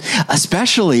feels,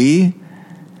 especially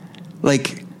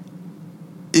like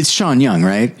it's Sean Young,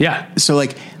 right? Yeah. So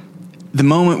like the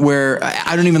moment where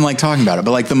I don't even like talking about it,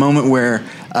 but like the moment where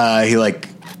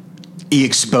he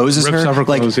exposes Rips her, off her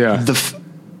clothes, like yeah.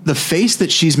 the face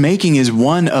that she's making is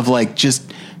one of like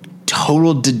just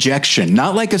total dejection. It's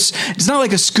not like a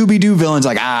Scooby-Doo villain's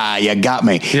like, you got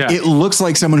me. Yeah. It looks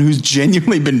like someone who's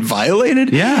genuinely been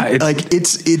violated. Yeah,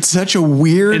 it's such a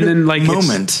weird and then like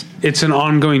moment. It's an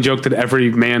ongoing joke that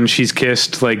every man she's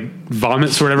kissed like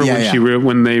vomits or whatever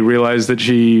when they realize that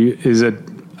she is a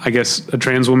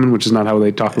trans woman, which is not how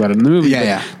they talk about it in the movie.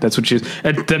 Yeah. That's what she is.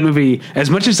 That movie, as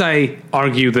much as I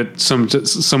argue that so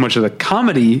much of the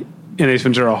comedy in Ace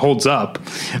Ventura holds up,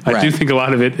 I do think a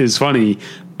lot of it is funny.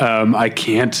 I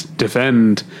can't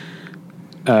defend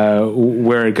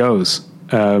where it goes.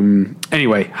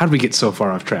 Anyway, how did we get so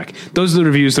far off track? Those are the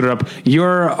reviews that are up.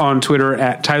 You're on Twitter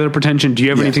at Tyler Pretension. Do you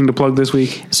have anything to plug this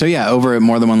week? So over at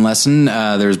More Than One Lesson,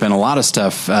 there's been a lot of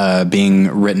stuff being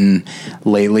written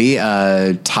lately.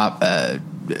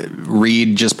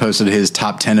 Reed just posted his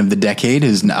top 10 of the decade.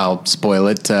 I'll spoil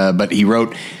it, but he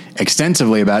wrote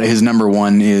extensively about it. His number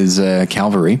one is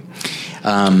Calvary.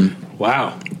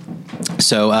 Wow.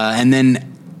 So, and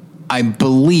then I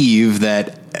believe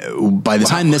that by the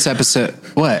time this episode,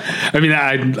 what? I mean,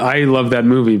 I love that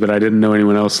movie, but I didn't know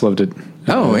anyone else loved it.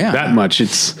 That much.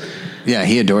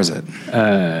 He adores it.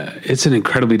 It's an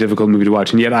incredibly difficult movie to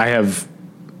watch, and yet I have,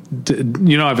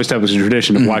 I've established a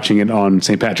tradition of watching it on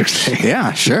St. Patrick's Day.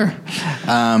 Yeah, sure.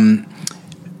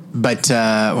 But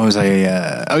what was I?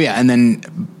 And then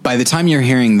by the time you're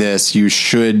hearing this, you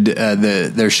should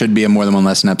there should be a More Than One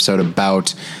Lesson episode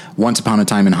about Once Upon a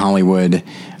Time in Hollywood.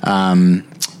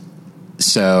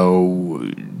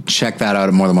 So check that out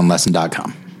at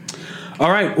morethanonelesson.com. All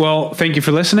right. Well, thank you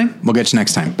for listening. We'll get you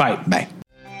next time. Bye. Bye.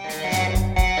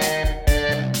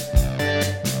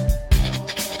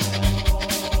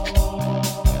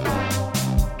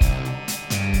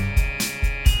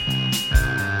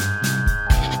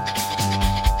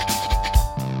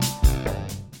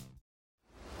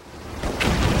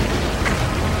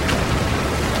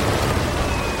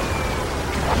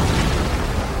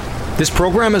 This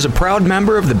program is a proud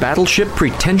member of the Battleship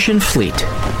Pretension Fleet.